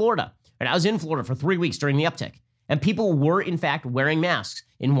way, in Florida. And I was in Florida for 3 weeks during the uptick. And people were, in fact, wearing masks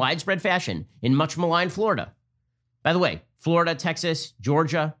in widespread fashion in much maligned Florida. By the way, Florida, Texas,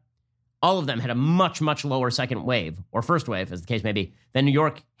 Georgia, all of them had a much, much lower second wave, or first wave, as the case may be, than New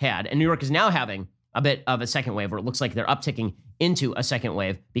York had. And New York is now having a bit of a second wave, where it looks like they're upticking into a second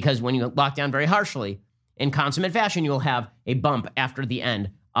wave, because when you lock down very harshly, in consummate fashion, you will have a bump after the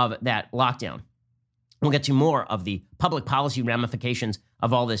end of that lockdown. We'll get to more of the public policy ramifications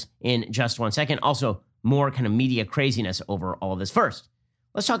of all this in just 1 second. Also, more kind of media craziness over all of this. First,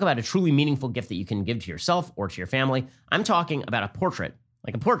 let's talk about a truly meaningful gift that you can give to yourself or to your family. I'm talking about a portrait,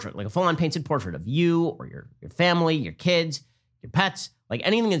 like a full-on painted portrait of you or your family, your kids, your pets, like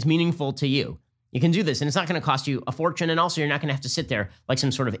anything that's meaningful to you. You can do this, and it's not going to cost you a fortune, and also you're not going to have to sit there like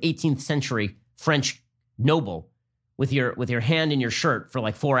some sort of 18th century French noble with your hand in your shirt for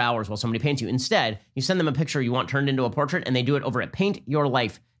like 4 hours while somebody paints you. Instead, you send them a picture you want turned into a portrait, and they do it over at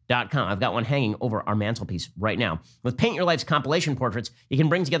paintyourlife.com. I've got one hanging over our mantelpiece right now. With Paint Your Life's compilation portraits, you can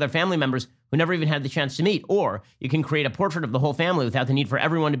bring together family members who never even had the chance to meet, or you can create a portrait of the whole family without the need for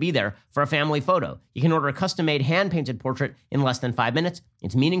everyone to be there for a family photo. You can order a custom-made, hand-painted portrait in less than 5 minutes.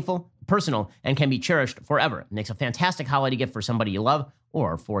 It's meaningful, personal, and can be cherished forever. It makes a fantastic holiday gift for somebody you love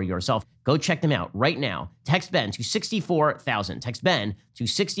or for yourself. Go check them out right now. Text Ben to 64,000. Text Ben to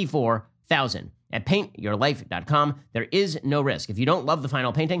 64,000. at paintyourlife.com. There is no risk. If you don't love the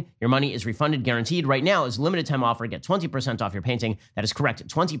final painting, your money is refunded guaranteed. Right now is a limited time offer. Get 20% off your painting. That is correct,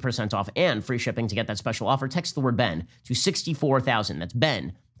 20% off and free shipping. To get that special offer, text the word Ben to 64,000. That's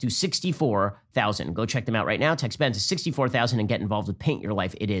Ben to 64,000. Go check them out right now. Text Ben to 64,000 and get involved with Paint Your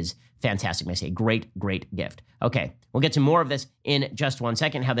Life. It is fantastic. I say great, great gift. Okay, we'll get to more of this in just 1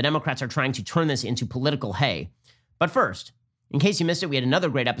 second, how the Democrats are trying to turn this into political hay. But first, in case you missed it, we had another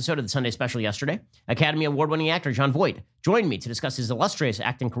great episode of the Sunday Special yesterday. Academy Award-winning actor Jon Voight joined me to discuss his illustrious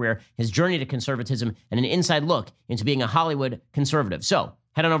acting career, his journey to conservatism, and an inside look into being a Hollywood conservative. So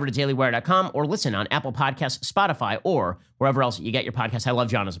head on over to dailywire.com or listen on Apple Podcasts, Spotify, or wherever else you get your podcasts. I love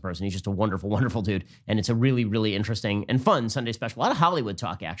Jon as a person. He's just a wonderful, wonderful dude. And it's a really, really interesting and fun Sunday Special. A lot of Hollywood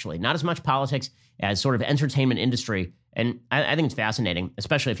talk, actually. Not as much politics as sort of entertainment industry. And I think it's fascinating,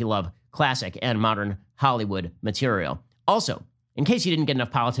 especially if you love classic and modern Hollywood material. Also, in case you didn't get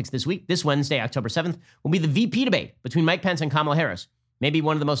enough politics this week, this Wednesday, October 7th, will be the VP debate between Mike Pence and Kamala Harris. Maybe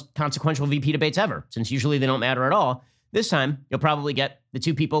one of the most consequential VP debates ever, since usually they don't matter at all. This time, you'll probably get the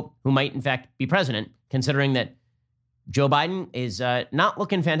two people who might, in fact, be president, considering that Joe Biden is not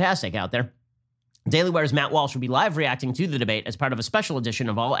looking fantastic out there. Daily Wire's Matt Walsh will be live reacting to the debate as part of a special edition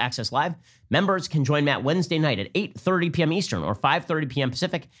of All Access Live. Members can join Matt Wednesday night at 8:30 p.m. Eastern or 5:30 p.m.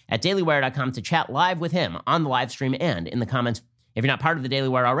 Pacific at dailywire.com to chat live with him on the live stream and in the comments. If you're not part of the Daily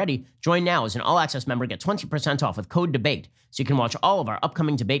Wire already, join now as an all-access member. Get 20% off with code DEBATE, so you can watch all of our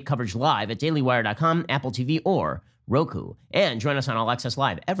upcoming debate coverage live at dailywire.com, Apple TV, or Roku. And join us on All Access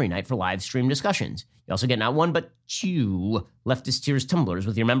Live every night for live stream discussions. You also get not one, but two Leftist Tears tumblers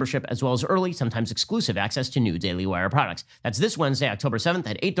with your membership, as well as early, sometimes exclusive access to new Daily Wire products. That's this Wednesday, October 7th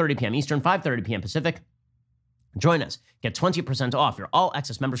at 8:30 p.m. Eastern, 5:30 p.m. Pacific. Join us. Get 20% off your All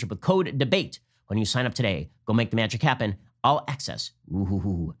Access membership with code DEBATE when you sign up today. Go make the magic happen. All Access.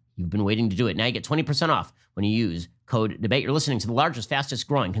 Ooh, you've been waiting to do it. Now you get 20% off when you use code DEBATE. You're listening to the largest, fastest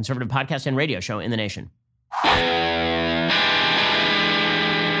growing conservative podcast and radio show in the nation.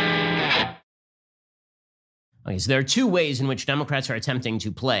 Okay, so there are two ways in which Democrats are attempting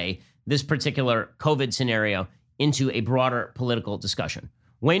to play this particular COVID scenario into a broader political discussion.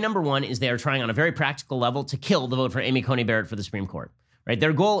 Way number one is they are trying on a very practical level to kill the vote for Amy Coney Barrett for the Supreme Court. Right?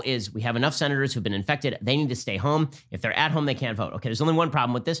 Their goal is we have enough senators who've been infected. They need to stay home. If they're at home, they can't vote. Okay, there's only one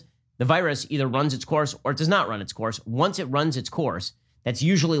problem with this. The virus either runs its course or it does not run its course. Once it runs its course, that's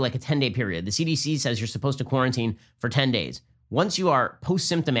usually like a 10-day period. The CDC says you're supposed to quarantine for 10 days. Once you are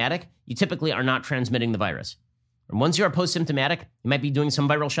post-symptomatic, you typically are not transmitting the virus. And once you are post-symptomatic, you might be doing some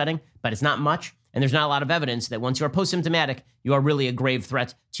viral shedding, but it's not much. And there's not a lot of evidence that once you are post-symptomatic, you are really a grave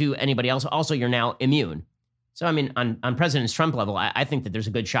threat to anybody else. Also, you're now immune. So, I mean, on President Trump level, I think that there's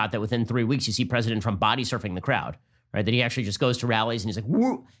a good shot that within 3 weeks, you see President Trump body surfing the crowd, right? That he actually just goes to rallies and he's like,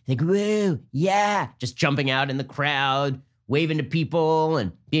 woo, yeah, just jumping out in the crowd, waving to people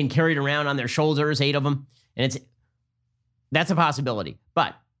and being carried around on their shoulders, 8 of them. And that's a possibility.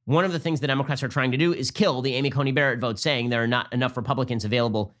 But one of the things the Democrats are trying to do is kill the Amy Coney Barrett vote, saying there are not enough Republicans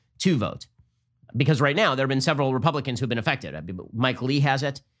available to vote. Because right now, there have been several Republicans who have been affected. Mike Lee has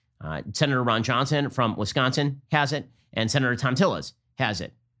it. Senator Ron Johnson from Wisconsin has it, and Senator Thom Tillis has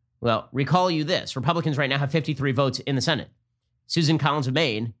it. Well, recall you this. Republicans right now have 53 votes in the Senate. Susan Collins of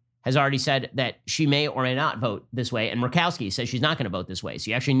Maine has already said that she may or may not vote this way, and Murkowski says she's not going to vote this way. So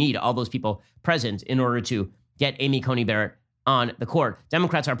you actually need all those people present in order to get Amy Coney Barrett on the court.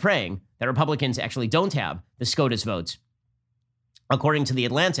 Democrats are praying that Republicans actually don't have the SCOTUS votes. According to The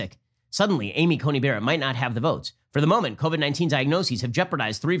Atlantic, suddenly Amy Coney Barrett might not have the votes. For the moment, COVID-19 diagnoses have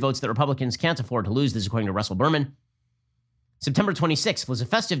jeopardized 3 votes that Republicans can't afford to lose. This is according to Russell Berman. September 26th was a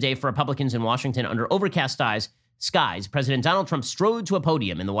festive day for Republicans in Washington. Under overcast skies, President Donald Trump strode to a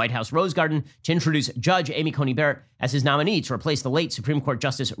podium in the White House Rose Garden to introduce Judge Amy Coney Barrett as his nominee to replace the late Supreme Court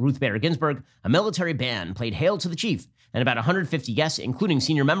Justice Ruth Bader Ginsburg. A military band played Hail to the Chief, and about 150 guests, including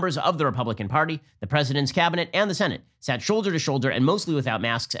senior members of the Republican Party, the president's cabinet, and the Senate, sat shoulder to shoulder and mostly without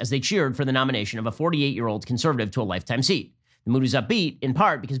masks as they cheered for the nomination of a 48-year-old conservative to a lifetime seat. The mood was upbeat, in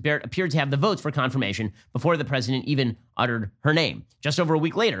part because Barrett appeared to have the votes for confirmation before the president even uttered her name. Just over a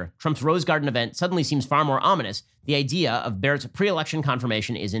week later, Trump's Rose Garden event suddenly seems far more ominous. The idea of Barrett's pre-election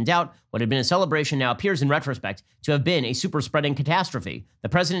confirmation is in doubt. What had been a celebration now appears in retrospect to have been a super-spreading catastrophe. The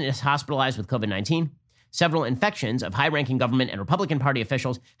president is hospitalized with COVID-19. Several infections of high-ranking government and Republican Party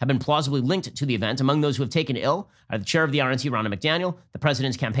officials have been plausibly linked to the event. Among those who have taken ill are the chair of the RNC, Ronna McDaniel, the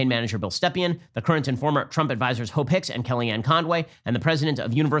president's campaign manager, Bill Stepien, the current and former Trump advisors Hope Hicks and Kellyanne Conway, and the president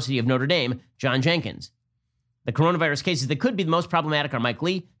of University of Notre Dame, John Jenkins. The coronavirus cases that could be the most problematic are Mike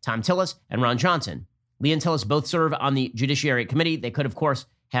Lee, Thom Tillis, and Ron Johnson. Lee and Tillis both serve on the Judiciary Committee. They could, of course,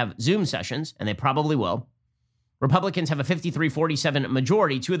 have Zoom sessions, and they probably will. Republicans have a 53-47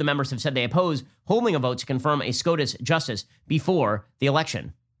 majority. Two of the members have said they oppose holding a vote to confirm a SCOTUS justice before the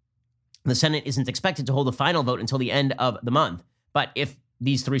election. The Senate isn't expected to hold a final vote until the end of the month. But if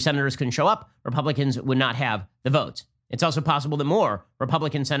these three senators couldn't show up, Republicans would not have the votes. It's also possible that more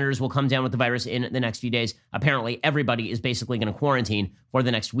Republican senators will come down with the virus in the next few days. Apparently, everybody is basically going to quarantine for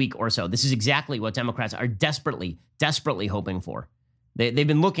the next week or so. This is exactly what Democrats are desperately hoping for. They've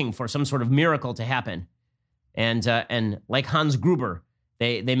been looking for some sort of miracle to happen. And like Hans Gruber,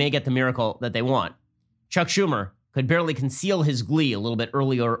 they may get the miracle that they want. Chuck Schumer could barely conceal his glee a little bit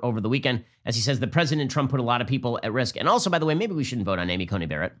earlier over the weekend, as he says that President Trump put a lot of people at risk. And also, by the way, maybe we shouldn't vote on Amy Coney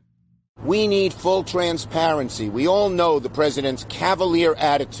Barrett. We need full transparency. We all know the president's cavalier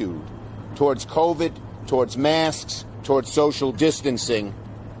attitude towards COVID, towards masks, towards social distancing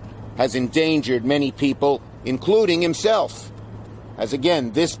has endangered many people, including himself, as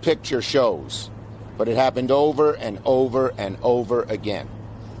again, this picture shows. But it happened over and over and over again.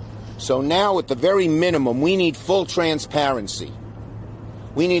 So now, at the very minimum, we need full transparency.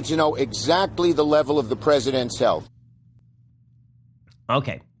 We need to know exactly the level of the president's health.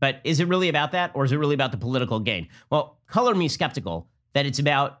 Okay, but is it really about that, or is it really about the political gain? Well, color me skeptical that it's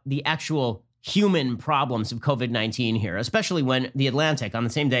about the actual human problems of COVID-19 here, especially when The Atlantic, on the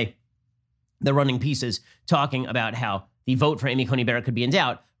same day, they're running pieces talking about how the vote for Amy Coney Barrett could be in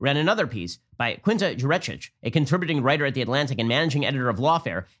doubt, ran another piece by Quinta Jurecic, a contributing writer at The Atlantic and managing editor of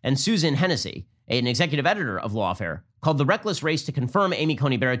Lawfare, and Susan Hennessy, an executive editor of Lawfare, called The Reckless Race to Confirm Amy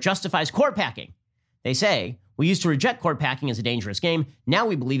Coney Barrett Justifies Court Packing. They say, we used to reject court packing as a dangerous game. Now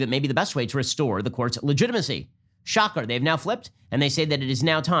we believe it may be the best way to restore the court's legitimacy. Shocker, they've now flipped, and they say that it is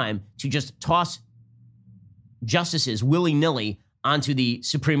now time to just toss justices willy-nilly onto the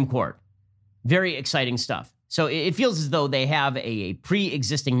Supreme Court. Very exciting stuff. So it feels as though they have a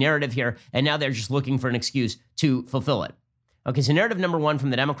pre-existing narrative here, and now they're just looking for an excuse to fulfill it. Okay, so narrative number one from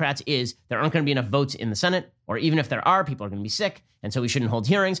the Democrats is there aren't going to be enough votes in the Senate, or even if there are, people are going to be sick, and so we shouldn't hold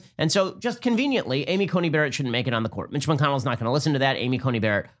hearings. And so just conveniently, Amy Coney Barrett shouldn't make it on the court. Mitch McConnell's not going to listen to that. Amy Coney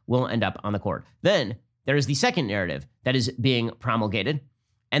Barrett will end up on the court. Then there is the second narrative that is being promulgated,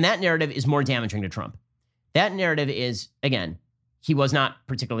 and that narrative is more damaging to Trump. That narrative is, again, he was not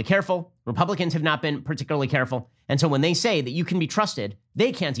particularly careful. Republicans have not been particularly careful. And so when they say that you can be trusted,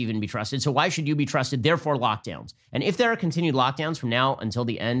 they can't even be trusted. So why should you be trusted? Therefore, lockdowns. And if there are continued lockdowns from now until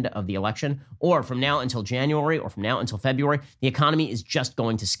the end of the election, or from now until January, or from now until February, the economy is just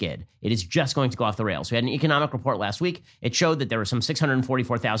going to skid. It is just going to go off the rails. We had an economic report last week. It showed that there were some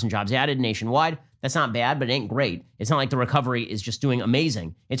 644,000 jobs added nationwide. That's not bad, but it ain't great. It's not like the recovery is just doing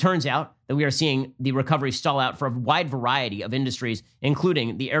amazing. It turns out that we are seeing the recovery stall out for a wide variety of industries,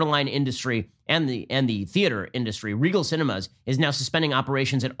 including the airline industry and the theater industry. Regal Cinemas is now suspending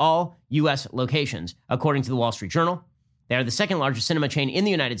operations at all U.S. locations, according to the Wall Street Journal. They are the second largest cinema chain in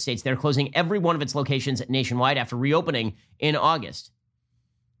the United States. They're closing every one of its locations nationwide after reopening in August.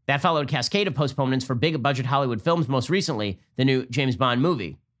 That followed a cascade of postponements for big-budget Hollywood films, most recently the new James Bond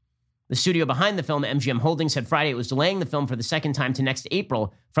movie. The studio behind the film, MGM Holdings, said Friday it was delaying the film for the second time to next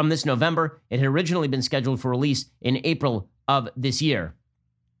April from this November. It had originally been scheduled for release in April of this year.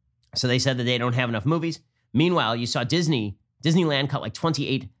 So they said that they don't have enough movies. Meanwhile, you saw Disneyland cut like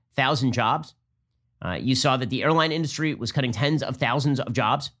 28,000 jobs. You saw that the airline industry was cutting tens of thousands of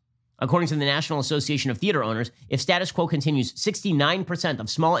jobs. According to the National Association of Theater Owners, if status quo continues, 69% of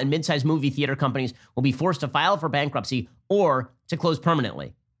small and mid-sized movie theater companies will be forced to file for bankruptcy or to close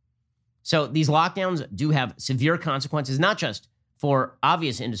permanently. So these lockdowns do have severe consequences, not just for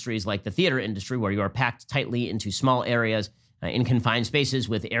obvious industries like the theater industry, where you are packed tightly into small areas in confined spaces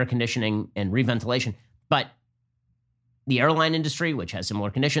with air conditioning and reventilation, but the airline industry, which has similar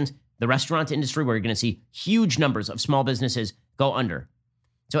conditions, the restaurant industry, where you're going to see huge numbers of small businesses go under.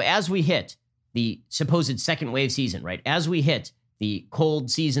 So as we hit the supposed second wave season, right, as we hit the cold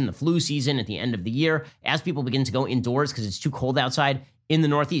season, the flu season at the end of the year, as people begin to go indoors because it's too cold outside in the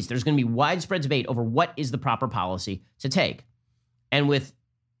Northeast, there's going to be widespread debate over what is the proper policy to take. And with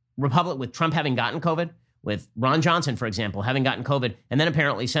Trump having gotten COVID, with Ron Johnson, for example, having gotten COVID, and then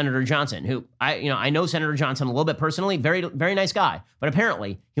apparently Senator Johnson, who I know Senator Johnson a little bit personally, very, very nice guy, but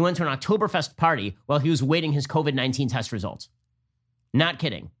apparently he went to an Oktoberfest party while he was awaiting his COVID-19 test results. Not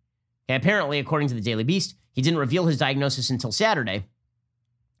kidding. Okay, apparently, according to the Daily Beast, he didn't reveal his diagnosis until Saturday.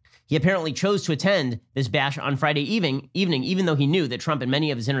 He apparently chose to attend this bash on Friday evening, even though he knew that Trump and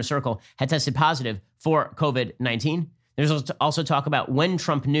many of his inner circle had tested positive for COVID-19. There's also talk about when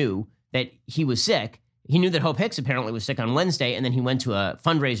Trump knew that he was sick. He knew that Hope Hicks apparently was sick on Wednesday, and then he went to a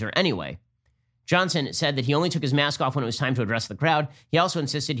fundraiser anyway. Johnson said that he only took his mask off when it was time to address the crowd. He also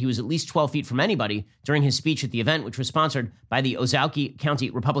insisted he was at least 12 feet from anybody during his speech at the event, which was sponsored by the Ozaukee County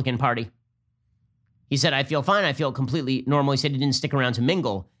Republican Party. He said, I feel fine. I feel completely normal. He said he didn't stick around to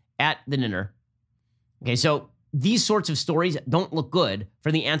mingle at the dinner. Okay, so these sorts of stories don't look good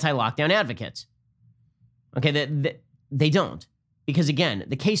for the anti-lockdown advocates. Okay, they don't. Because again,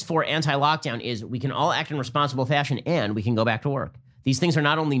 the case for anti-lockdown is we can all act in responsible fashion and we can go back to work. These things are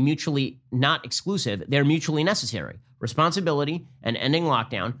not only mutually not exclusive, they're mutually necessary. Responsibility and ending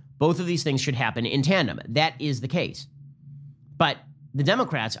lockdown, both of these things should happen in tandem. That is the case. But the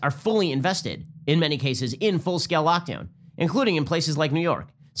Democrats are fully invested, in many cases, in full-scale lockdown, including in places like New York.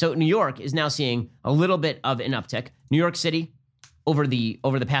 So New York is now seeing a little bit of an uptick. New York City, over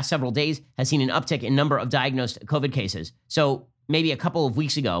the past several days, has seen an uptick in number of diagnosed COVID cases. So maybe a couple of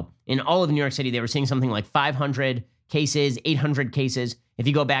weeks ago, in all of New York City, they were seeing something like 500 cases, 800 cases. If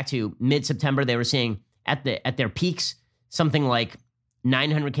you go back to mid-September, they were seeing at their peaks something like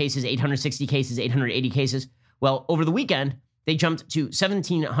 900 cases, 860 cases, 880 cases. Well, over the weekend, they jumped to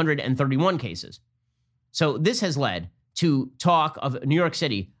 1,731 cases. So this has led to talk of New York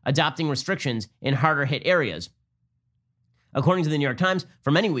City adopting restrictions in harder hit areas. According to the New York Times,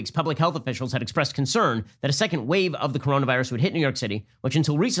 for many weeks, public health officials had expressed concern that a second wave of the coronavirus would hit New York City, which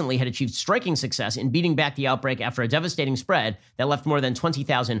until recently had achieved striking success in beating back the outbreak after a devastating spread that left more than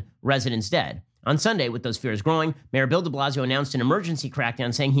 20,000 residents dead. On Sunday, with those fears growing, Mayor Bill de Blasio announced an emergency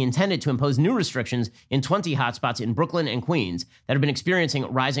crackdown saying he intended to impose new restrictions in 20 hotspots in Brooklyn and Queens that have been experiencing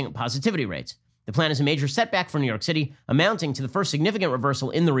rising positivity rates. The plan is a major setback for New York City, amounting to the first significant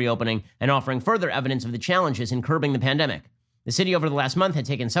reversal in the reopening and offering further evidence of the challenges in curbing the pandemic. The city over the last month had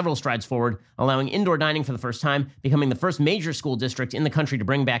taken several strides forward, allowing indoor dining for the first time, becoming the first major school district in the country to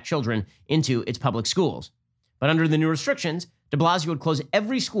bring back children into its public schools. But under the new restrictions, de Blasio would close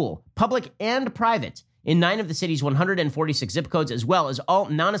every school, public and private, in 9 of the city's 146 zip codes, as well as all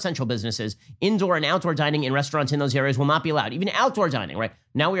non-essential businesses. Indoor and outdoor dining in restaurants in those areas will not be allowed. Even outdoor dining, right?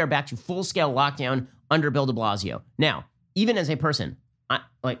 Now we are back to full-scale lockdown under Bill de Blasio. Now, even as a person,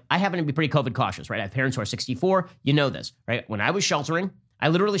 I happen to be pretty COVID cautious, right? I have parents who are 64. You know this, right? When I was sheltering, I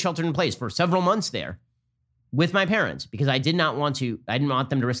literally sheltered in place for several months there with my parents because I didn't want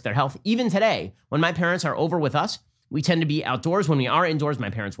them to risk their health. Even today, when my parents are over with us, we tend to be outdoors. When we are indoors, my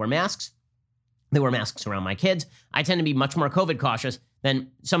parents wear masks. They wear masks around my kids. I tend to be much more COVID cautious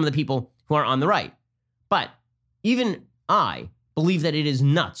than some of the people who are on the right. But even I believe that it is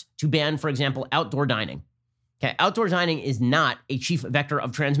nuts to ban, for example, outdoor dining. Okay, outdoor dining is not a chief vector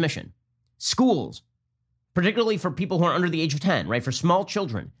of transmission. Schools, particularly for people who are under the age of 10, right? For small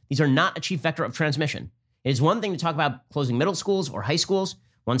children, these are not a chief vector of transmission. It is one thing to talk about closing middle schools or high schools.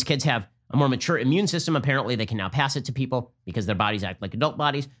 Once kids have a more mature immune system, apparently they can now pass it to people because their bodies act like adult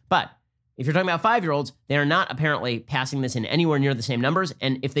bodies. But if you're talking about 5-year-olds, they are not apparently passing this in anywhere near the same numbers.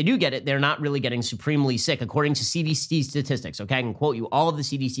 And if they do get it, they're not really getting supremely sick, according to CDC statistics. Okay, I can quote you all of the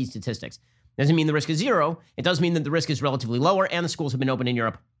CDC statistics. Doesn't mean the risk is zero. It does mean that the risk is relatively lower, and the schools have been open in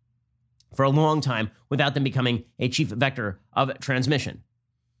Europe for a long time without them becoming a chief vector of transmission.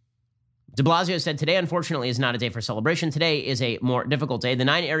 De Blasio said today, unfortunately, is not a day for celebration. Today is a more difficult day. The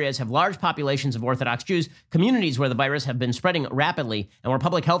 9 areas have large populations of Orthodox Jews, communities where the virus have been spreading rapidly, and where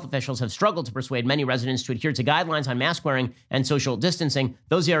public health officials have struggled to persuade many residents to adhere to guidelines on mask wearing and social distancing.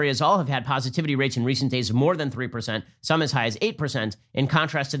 Those areas all have had positivity rates in recent days of more than 3%, some as high as 8%, in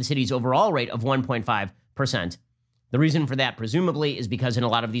contrast to the city's overall rate of 1.5%. The reason for that, presumably, is because in a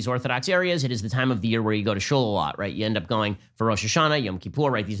lot of these Orthodox areas, it is the time of the year where you go to shul a lot, right? You end up going for Rosh Hashanah, Yom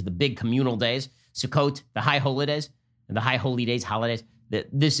Kippur, right? These are the big communal days. Sukkot, the high holy days, and the high holy days, holidays.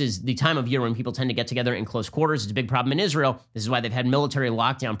 This is the time of year when people tend to get together in close quarters. It's a big problem in Israel. This is why they've had military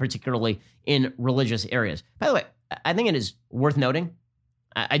lockdown, particularly in religious areas. By the way, I think it is worth noting,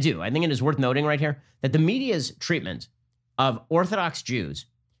 I think it is worth noting right here, that the media's treatment of Orthodox Jews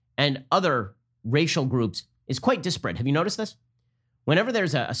and other racial groups is quite disparate. Have you noticed this? Whenever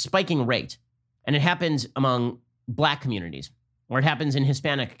there's a spiking rate, and it happens among black communities, or it happens in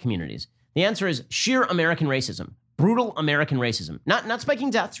Hispanic communities, the answer is sheer American racism, brutal American racism. Not spiking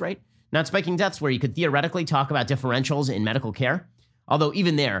deaths, right? Not spiking deaths where you could theoretically talk about differentials in medical care. Although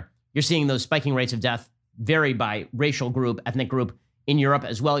even there, you're seeing those spiking rates of death vary by racial group, ethnic group in Europe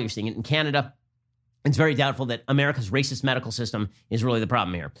as well. You're seeing it in Canada. It's very doubtful that America's racist medical system is really the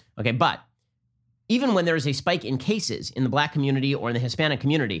problem here. Okay, but even when there is a spike in cases in the black community or in the Hispanic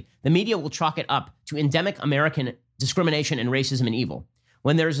community, the media will chalk it up to endemic American discrimination and racism and evil.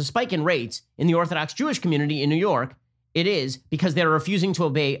 When there is a spike in rates in the Orthodox Jewish community in New York, it is because they're refusing to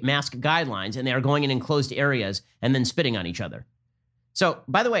obey mask guidelines and they are going in enclosed areas and then spitting on each other. So,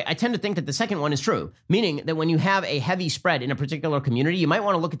 by the way, I tend to think that the second one is true, meaning that when you have a heavy spread in a particular community, you might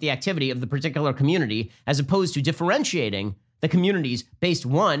want to look at the activity of the particular community as opposed to differentiating the communities based,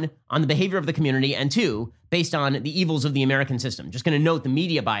 one, on the behavior of the community, and two, based on the evils of the American system. Just going to note the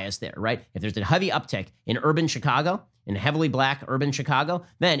media bias there, right? If there's a heavy uptick in urban Chicago, in heavily black urban Chicago,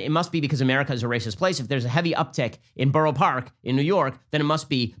 then it must be because America is a racist place. If there's a heavy uptick in Borough Park in New York, then it must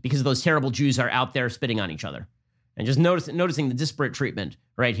be because those terrible Jews are out there spitting on each other. And just noticing the disparate treatment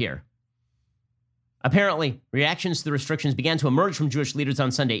right here. Apparently, reactions to the restrictions began to emerge from Jewish leaders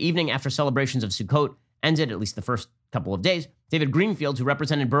on Sunday evening after celebrations of Sukkot ended, at least the first couple of days. David Greenfield, who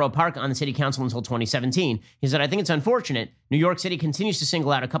represented Borough Park on the city council until 2017, he said, "I think it's unfortunate New York City continues to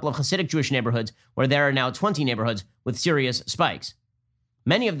single out a couple of Hasidic Jewish neighborhoods where there are now 20 neighborhoods with serious spikes.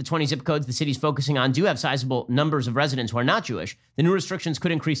 Many of the 20 zip codes the city's focusing on do have sizable numbers of residents who are not Jewish. The new restrictions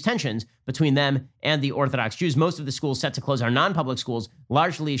could increase tensions between them and the Orthodox Jews. Most of the schools set to close are non-public schools,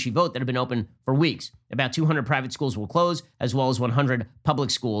 largely yeshivot, that have been open for weeks. About 200 private schools will close, as well as 100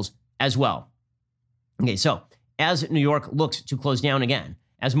 public schools as well." Okay, so as New York looks to close down again,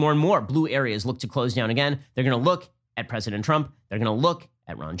 as more and more blue areas look to close down again, they're going to look at President Trump, they're going to look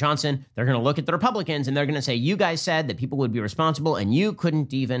at Ron Johnson, they're going to look at the Republicans, and they're going to say, you guys said that people would be responsible, and you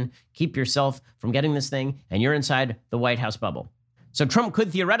couldn't even keep yourself from getting this thing, and you're inside the White House bubble. So Trump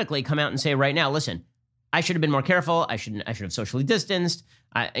could theoretically come out and say right now, listen, I should have been more careful, I should have socially distanced,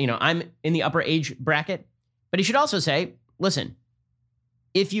 I'm in the upper age bracket. But he should also say, listen,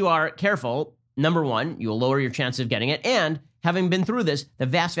 if you are careful, number one, you will lower your chances of getting it, and having been through this, the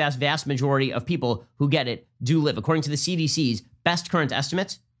vast, vast, vast majority of people who get it do live. According to the CDC's best current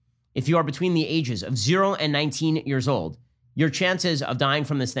estimates, if you are between the ages of 0 and 19 years old, your chances of dying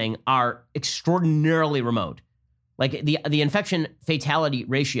from this thing are extraordinarily remote. Like the infection fatality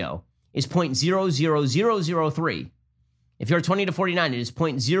ratio is 0.00003. If you're 20 to 49, it is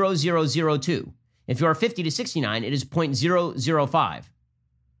 0.0002. If you are 50 to 69, it is 0.005.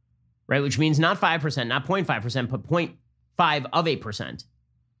 Right, which means not 5%, not 0.5%, but 0.5%.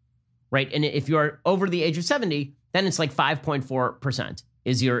 Right, and if you're over the age of 70, then it's like 5.4%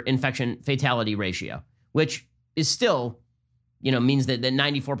 is your infection fatality ratio, which is still, means that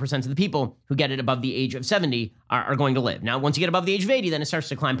 94% of the people who get it above the age of 70 are going to live. Now, once you get above the age of 80, then it starts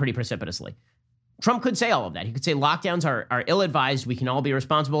to climb pretty precipitously. Trump could say all of that. He could say lockdowns are ill-advised. We can all be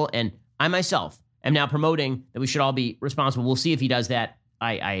responsible. And I myself am now promoting that we should all be responsible. We'll see if he does that.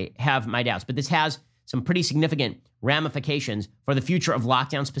 I have my doubts. But this has some pretty significant ramifications for the future of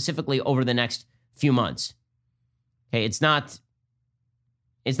lockdown, specifically over the next few months. Okay, it's not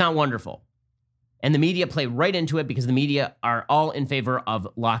wonderful. And the media play right into it because the media are all in favor of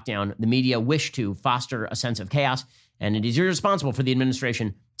lockdown. The media wish to foster a sense of chaos, and it is irresponsible for the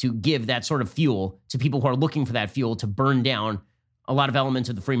administration to give that sort of fuel to people who are looking for that fuel to burn down a lot of elements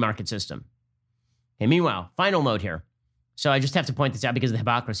of the free market system. Okay, meanwhile, final note here. So I just have to point this out because the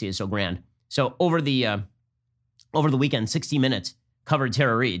hypocrisy is so grand. So over the weekend, 60 Minutes covered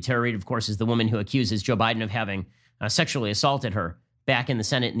Tara Reade. Tara Reade, of course, is the woman who accuses Joe Biden of having sexually assaulted her back in the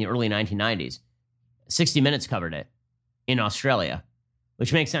Senate in the early 1990s. 60 Minutes covered it in Australia,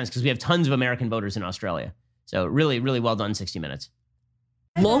 which makes sense because we have tons of American voters in Australia. So really, really well done, 60 Minutes.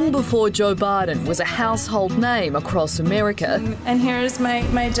 Long before Joe Biden was a household name across America. And here's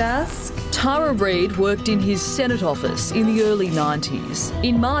my desk. Tara Reade worked in his Senate office in the early 90s.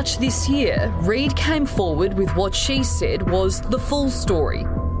 In March this year, Reade came forward with what she said was the full story.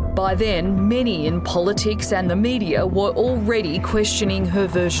 By then, many in politics and the media were already questioning her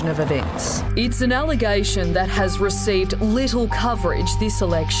version of events. It's an allegation that has received little coverage this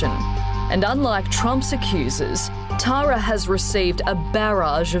election. And unlike Trump's accusers, Tara has received a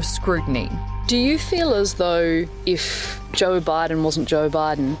barrage of scrutiny. Do you feel as though if Joe Biden wasn't Joe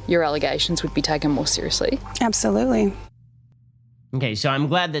Biden, your allegations would be taken more seriously? Absolutely. Okay, so I'm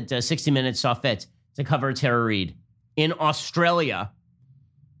glad that 60 Minutes saw fit to cover Tara Reade in Australia.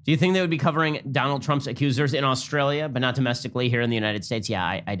 Do you think they would be covering Donald Trump's accusers in Australia, but not domestically here in the United States?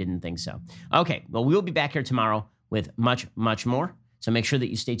 Yeah, I didn't think so. Okay, well, we'll be back here tomorrow with much, much more. So make sure that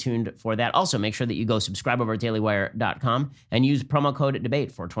you stay tuned for that. Also, make sure that you go subscribe over at dailywire.com and use promo code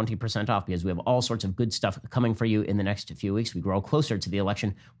DEBATE for 20% off because we have all sorts of good stuff coming for you in the next few weeks. We grow closer to the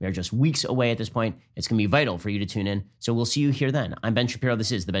election. We are just weeks away at this point. It's going to be vital for you to tune in. So we'll see you here then. I'm Ben Shapiro.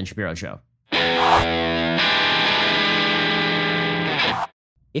 This is The Ben Shapiro Show.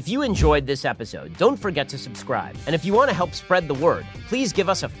 If you enjoyed this episode, don't forget to subscribe. And if you want to help spread the word, please give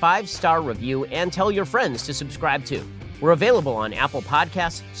us a 5-star review and tell your friends to subscribe too. We're available on Apple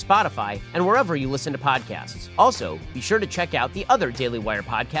Podcasts, Spotify, and wherever you listen to podcasts. Also, be sure to check out the other Daily Wire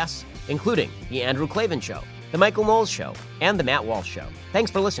podcasts, including The Andrew Klavan Show, The Michael Knowles Show, and The Matt Walsh Show.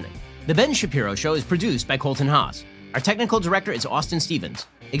 Thanks for listening. The Ben Shapiro Show is produced by Colton Haas. Our technical director is Austin Stevens.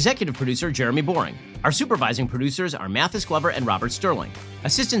 Executive producer, Jeremy Boring. Our supervising producers are Mathis Glover and Robert Sterling.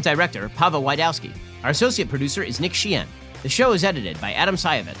 Assistant director, Pavel Wydowski. Our associate producer is Nick Sheehan. The show is edited by Adam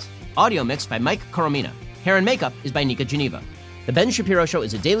Sayevitz. Audio mixed by Mike Coromina. Hair and makeup is by Nika Geneva. The Ben Shapiro Show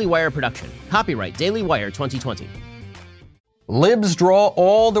is a Daily Wire production. Copyright Daily Wire 2020. Libs draw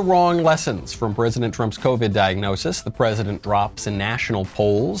all the wrong lessons from President Trump's COVID diagnosis. The president drops in national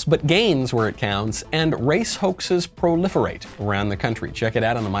polls, but gains where it counts, and race hoaxes proliferate around the country. Check it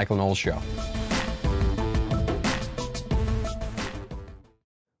out on The Michael Knowles Show.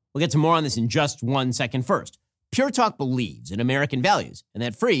 We'll get to more on this in just 1 second. First, Pure Talk believes in American values, and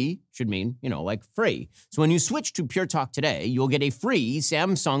that free should mean, like free. So when you switch to Pure Talk today, you'll get a free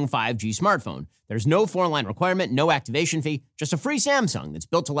Samsung 5G smartphone. There's no foreign-line requirement, no activation fee, just a free Samsung that's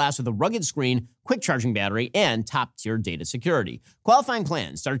built to last with a rugged screen, quick charging battery, and top-tier data security. Qualifying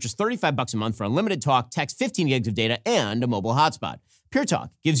plans start at just $35 a month for unlimited talk, text, 15 gigs of data, and a mobile hotspot. Pure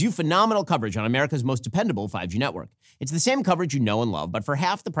Talk gives you phenomenal coverage on America's most dependable 5G network. It's the same coverage you know and love, but for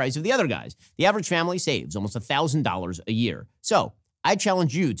half the price of the other guys. The average family saves almost $1,000 a year. So I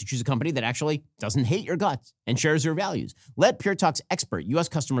challenge you to choose a company that actually doesn't hate your guts and shares your values. Let Pure Talk's expert U.S.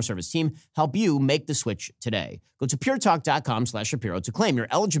 customer service team help you make the switch today. Go to puretalk.com/Shapiro to claim your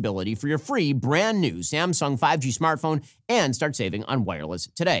eligibility for your free brand new Samsung 5G smartphone and start saving on wireless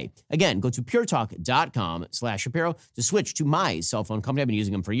today. Again, go to puretalk.com/Shapiro to switch to my cell phone company. I've been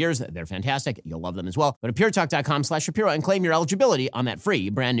using them for years. They're fantastic. You'll love them as well. Go to puretalk.com/Shapiro and claim your eligibility on that free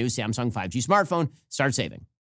brand new Samsung 5G smartphone. Start saving.